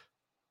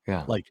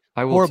 Yeah. Like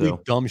I will horribly too.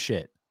 Dumb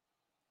shit.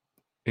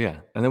 Yeah.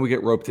 And then we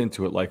get roped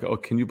into it like, oh,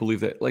 can you believe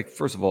that? Like,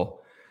 first of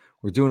all,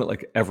 we're doing it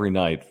like every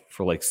night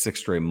for like 6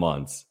 straight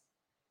months.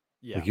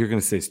 Yeah. Like, you're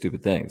going to say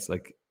stupid things.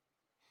 Like,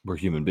 we're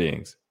human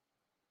beings.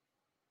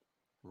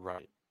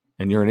 Right.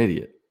 And you're an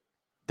idiot.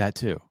 That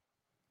too.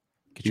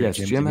 Yes,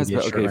 Jim has.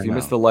 Okay, if you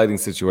missed the lighting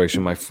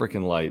situation, my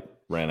freaking light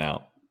ran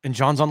out. And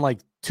John's on like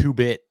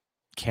 2-bit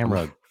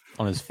camera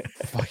on his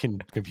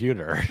fucking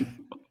computer.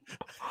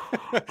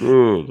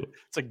 Dude.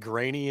 It's like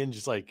grainy and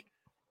just like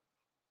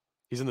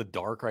he's in the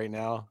dark right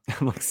now.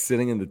 I'm like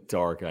sitting in the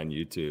dark on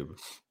YouTube.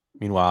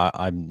 Meanwhile,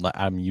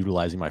 I'm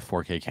utilizing my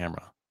 4K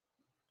camera.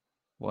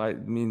 Well, I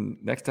mean,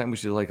 next time we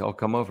should I'll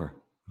come over.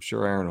 I'm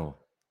sure Aaron will.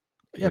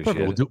 Yeah,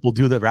 perfect. We'll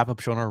do the wrap up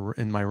show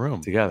in my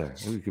room together.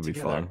 It could be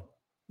fun.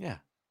 Yeah,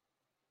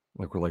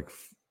 like we're like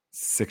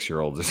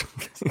 6-year-olds or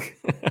something.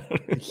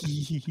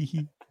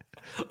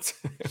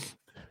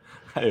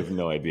 I have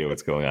no idea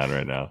what's going on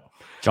right now.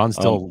 John's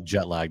still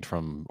jet lagged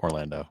from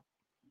Orlando.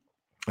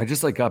 I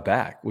just got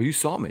back. Well, you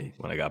saw me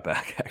when I got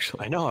back,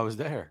 actually. I know, I was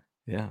there.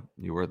 Yeah,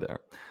 you were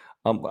there.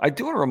 I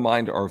do want to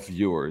remind our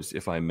viewers,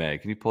 if I may,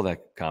 can you pull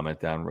that comment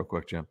down real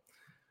quick, Jim?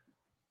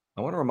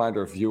 I want to remind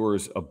our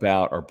viewers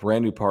about our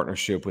brand new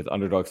partnership with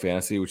Underdog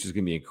Fantasy, which is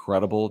going to be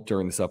incredible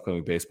during this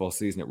upcoming baseball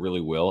season. It really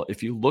will.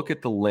 If you look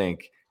at the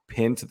link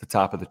pinned to the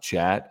top of the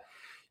chat,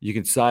 you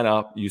can sign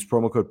up, use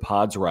promo code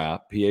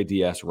PODSWRAP,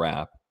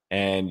 PADS-WRAP,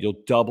 and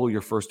you'll double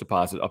your first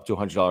deposit up to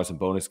 $100 in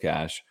bonus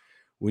cash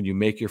when you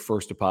make your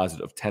first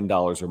deposit of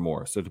 $10 or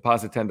more. So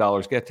deposit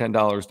 $10, get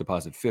 $10,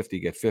 deposit $50,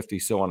 get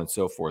 $50, so on and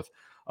so forth,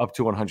 up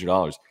to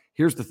 $100.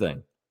 Here's the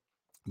thing.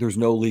 There's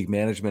no league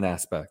management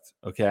aspect,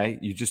 okay?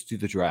 You just do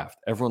the draft.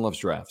 Everyone loves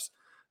drafts.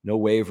 No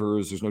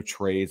waivers, there's no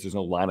trades, there's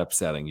no lineup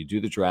setting. You do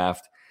the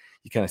draft,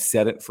 you kind of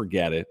set it,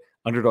 forget it.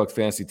 Underdog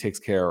Fantasy takes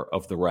care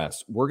of the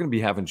rest. We're going to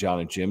be having John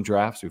and Jim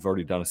drafts. We've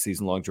already done a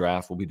season-long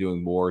draft. We'll be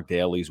doing more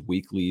dailies,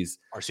 weeklies.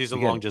 Our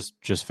season-long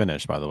just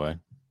finished, by the way.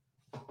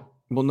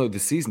 Well, no, the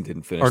season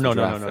didn't finish. Or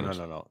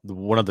no.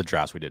 One of the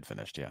drafts we did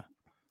finished, yeah.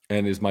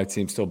 And is my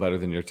team still better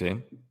than your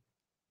team?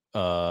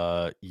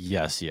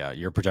 Yes, yeah.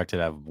 You're projected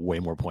to have way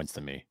more points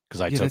than me because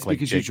I took that's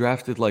because you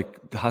drafted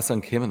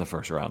Hassan Kim in the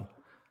first round.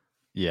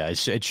 Yeah,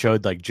 it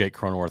showed like Jake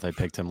Cronenworth. I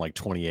picked him like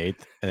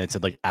 28th, and it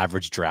said like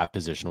average draft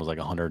position was like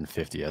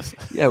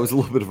 150th. Yeah, it was a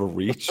little bit of a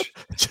reach.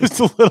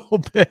 Just a little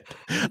bit.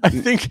 I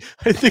think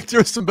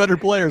there's some better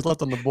players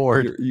left on the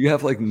board. You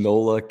have like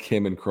Nola,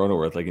 Kim, and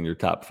Cronenworth like in your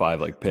top 5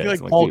 like picks.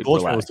 Like Paul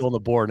Goldschmidt was still on the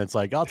board, and it's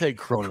like I'll take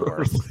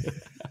Cronenworth.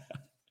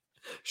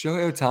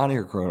 Shohei Ohtani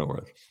or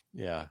Cronenworth.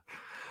 Yeah.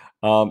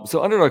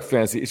 So Underdog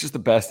Fantasy, it's just the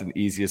best and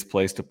easiest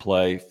place to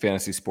play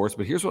fantasy sports.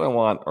 But here's what I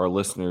want our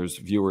listeners,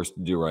 viewers to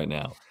do right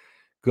now.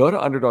 Go to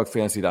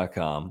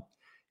UnderdogFantasy.com.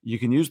 You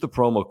can use the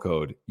promo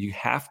code. You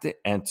have to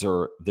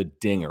enter the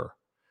Dinger,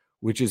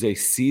 which is a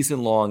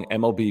season-long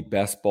MLB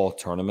best ball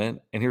tournament.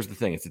 And here's the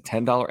thing. It's a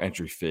 $10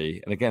 entry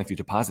fee. And again, if you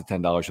deposit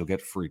 $10, you'll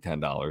get free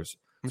 $10. So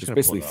it's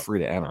basically free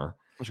to enter. I'm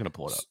just going to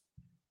pull it up.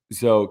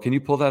 So can you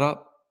pull that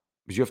up?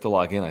 Because you have to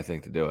log in, I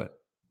think, to do it.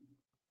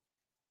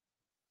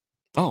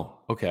 Oh,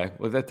 okay.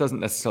 Well, that doesn't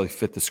necessarily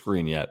fit the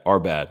screen yet. Our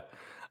bad.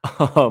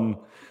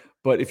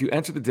 But if you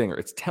enter the Dinger,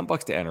 it's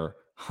 $10 to enter,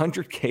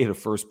 $100K to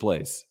first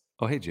place.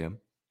 Oh, hey, Jim.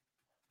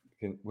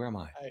 Where am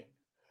I? Hi.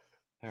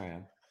 There I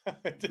am.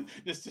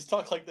 just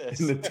talk like this.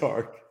 In the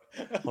dark.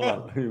 Hold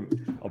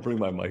on. I'll bring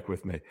my mic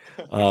with me.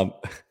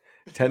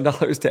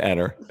 $10 to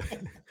enter,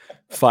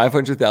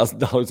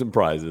 $500,000 in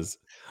prizes,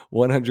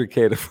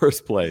 $100K to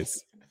first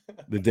place,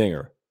 the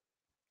Dinger.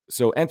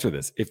 So enter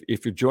this.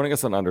 If you're joining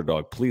us on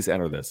Underdog, please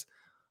enter this.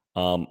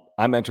 I'm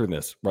entering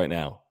this right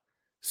now.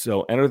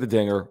 So enter the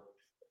Dinger.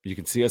 You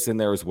can see us in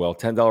there as well.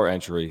 $10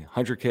 entry,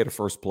 $100K to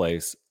first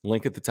place.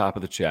 Link at the top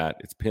of the chat.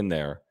 It's pinned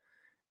there.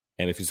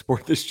 And if you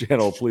support this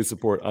channel, please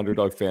support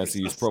Underdog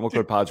Fantasy. Use promo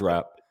code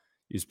PODSWRAP.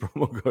 Use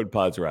promo code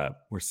PODSWRAP.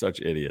 We're such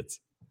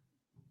idiots.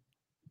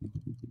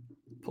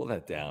 Pull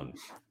that down.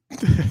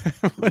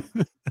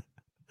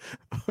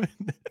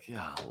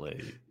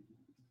 Golly.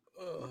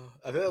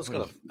 I think that was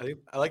kind of.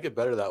 I like it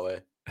better that way.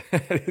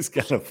 It is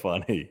kind of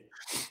funny.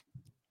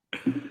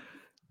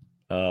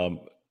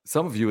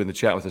 Some of you in the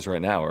chat with us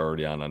right now are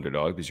already on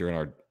Underdog because you're in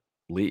our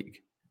league.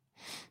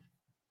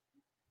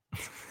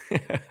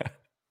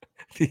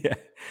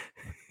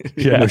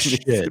 Yeah,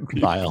 shit,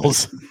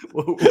 Miles.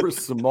 We're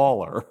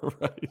smaller,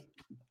 right?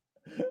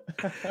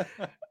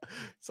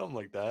 Something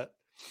like that.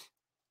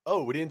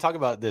 Oh, we didn't talk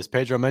about this.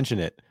 Pedro mentioned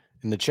it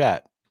in the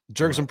chat.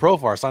 Jurgen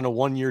Profar signed a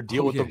 1-year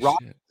deal with the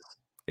Rock.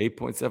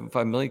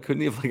 $8.75 million.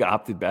 Couldn't he have like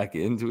opted back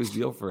into his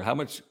deal for how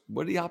much?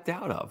 What did he opt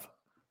out of?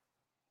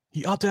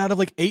 He opted out of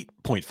like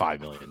 $8.5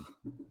 million.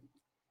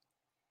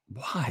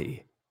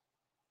 Why?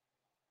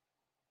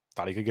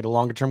 Thought he could get a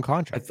longer term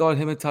contract. I thought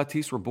him and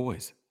Tatis were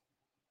boys.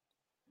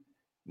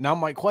 Now,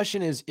 my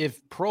question is,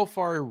 if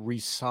Profar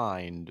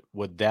resigned,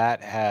 would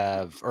that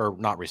have, or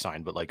not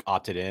resigned, but like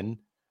opted in,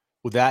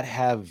 would that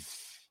have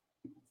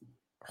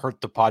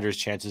hurt the Padres'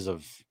 chances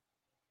of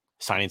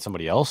signing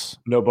somebody else?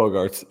 No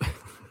Bogarts.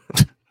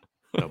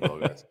 No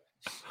Bogarts.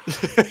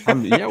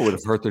 Yeah, it would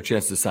have hurt their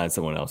chance to sign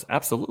someone else.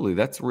 Absolutely.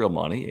 That's real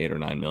money, $8 or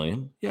 $9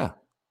 million. Yeah.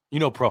 You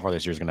know, Profar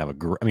this year is going to have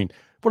I mean,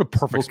 what a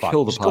perfect spot.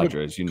 Kill the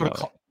Padres, you know.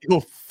 He'll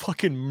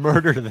fucking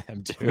murder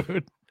them,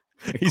 dude.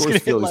 He's going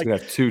to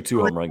have two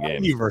home run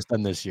games versus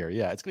them this year.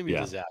 Yeah, it's going to be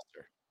a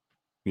disaster.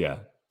 Yeah.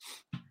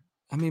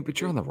 I mean, but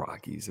you're on the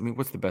Rockies. I mean,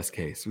 what's the best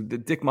case?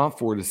 Dick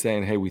Montfort is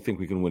saying, hey, we think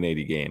we can win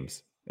 80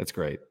 games. That's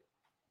great.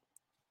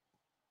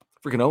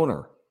 Freaking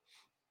owner.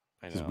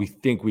 Because we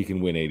think we can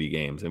win 80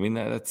 games. I mean,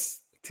 that's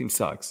team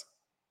sucks.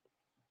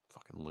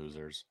 Fucking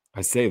losers.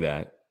 I say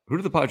that. Who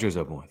do the Padres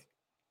open with?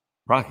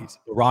 Rockies.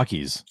 The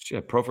Rockies.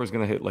 Shit, Profar's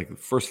going to hit like the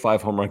first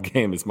 5 home run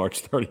game is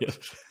March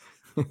 30th.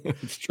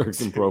 It's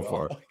Jurgen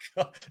Profar.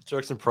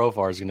 Jurgen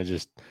Profar is going to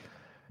just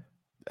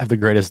have the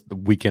greatest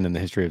weekend in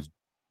the history of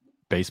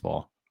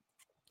baseball.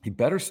 He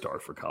better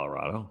start for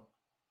Colorado.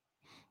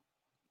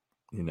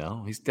 You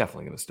know, he's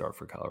definitely going to start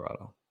for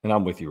Colorado. And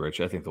I'm with you,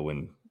 Rich. I think they'll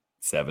win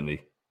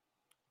 70.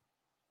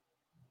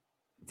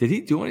 Did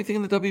he do anything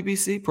in the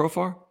WBC,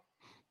 Profar?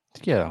 I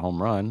think he had a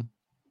home run.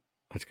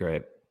 That's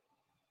great.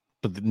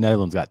 But the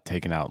Netherlands got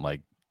taken out in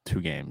like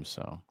 2 games.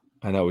 So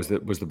I know. Was the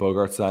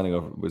Bogarts signing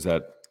over?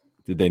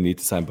 Did they need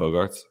to sign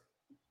Bogarts?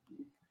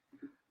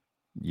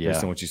 Yeah.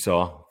 Based on what you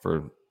saw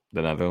for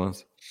the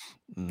Netherlands?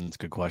 That's a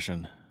good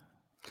question.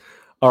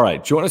 All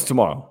right. Join us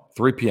tomorrow,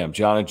 3 p.m.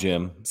 John and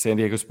Jim, San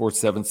Diego Sports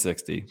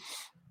 760.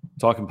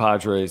 Talking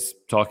Padres,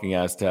 talking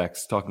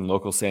Aztecs, talking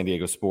local San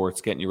Diego sports,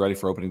 getting you ready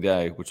for opening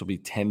day, which will be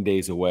 10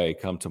 days away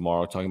come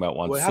tomorrow. Talking about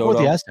Juan Soto. How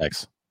about the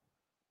Aztecs?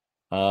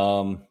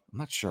 I'm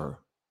not sure.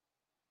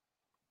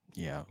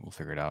 Yeah, we'll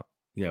figure it out.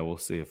 Yeah, we'll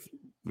see if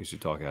we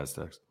should talk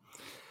Aztecs.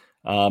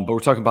 But we're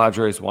talking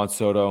Padres, Juan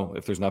Soto.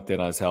 If there's an update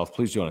on his health,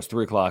 please join us.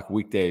 3 o'clock,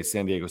 weekdays,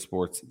 San Diego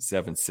Sports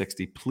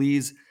 760.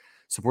 Please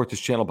support this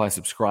channel by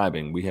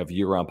subscribing. We have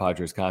year-round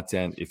Padres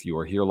content. If you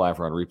are here live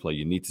or on replay,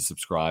 you need to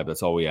subscribe.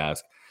 That's all we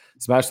ask.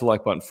 Smash the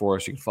like button for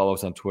us. You can follow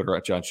us on Twitter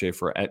at John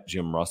Schaefer, at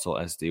Jim Russell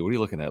SD. What are you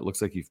looking at? It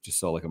looks like you just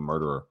saw like a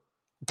murderer.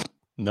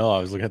 No, I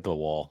was looking at the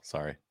wall.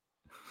 Sorry.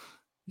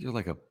 You're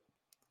like a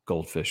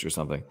goldfish or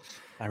something.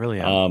 I really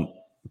am.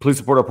 Please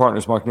support our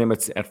partners, Mark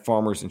Nimitz at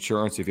Farmers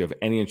Insurance. If you have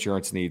any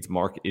insurance needs,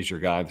 Mark is your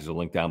guy. There's a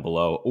link down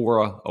below.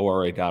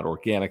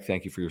 ora.organic.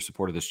 Thank you for your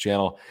support of this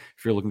channel.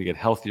 If you're looking to get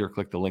healthier,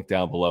 click the link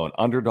down below. And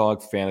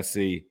Underdog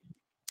Fantasy,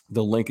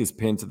 the link is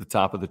pinned to the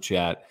top of the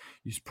chat.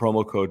 Use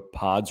promo code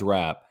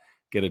PODSWRAP.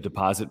 Get a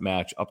deposit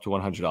match up to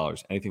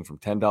 $100. Anything from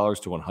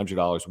 $10 to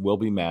 $100 will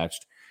be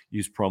matched.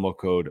 Use promo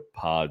code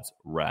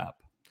PODSWRAP.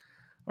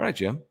 All right,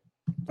 Jim.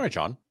 All right,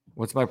 John.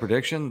 What's my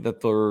prediction?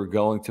 That they're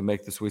going to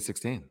make the Sweet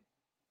 16,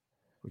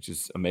 which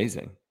is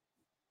amazing.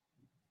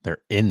 They're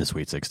in the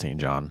Sweet 16,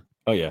 John.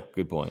 Oh, yeah.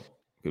 Good point.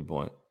 Good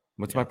point.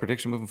 What's my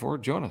prediction moving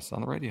forward? Join us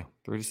on the radio,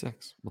 3 to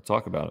 6. We'll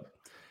talk about it.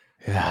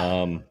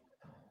 Yeah.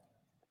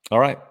 All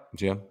right,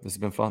 Jim. This has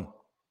been fun.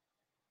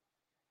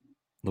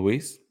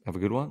 Luis, have a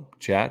good one.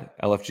 Chad,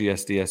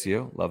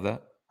 LFGSDSU. Love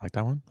that. Like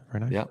that one?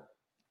 Very nice. Yeah.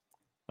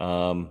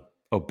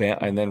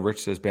 And then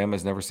Rich says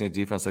Bama's never seen a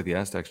defense like the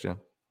Aztecs, Jim.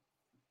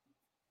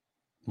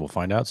 We'll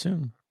find out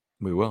soon.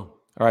 We will.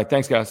 All right.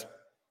 Thanks, guys.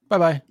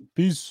 Bye-bye.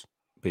 Peace.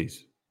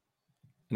 Peace.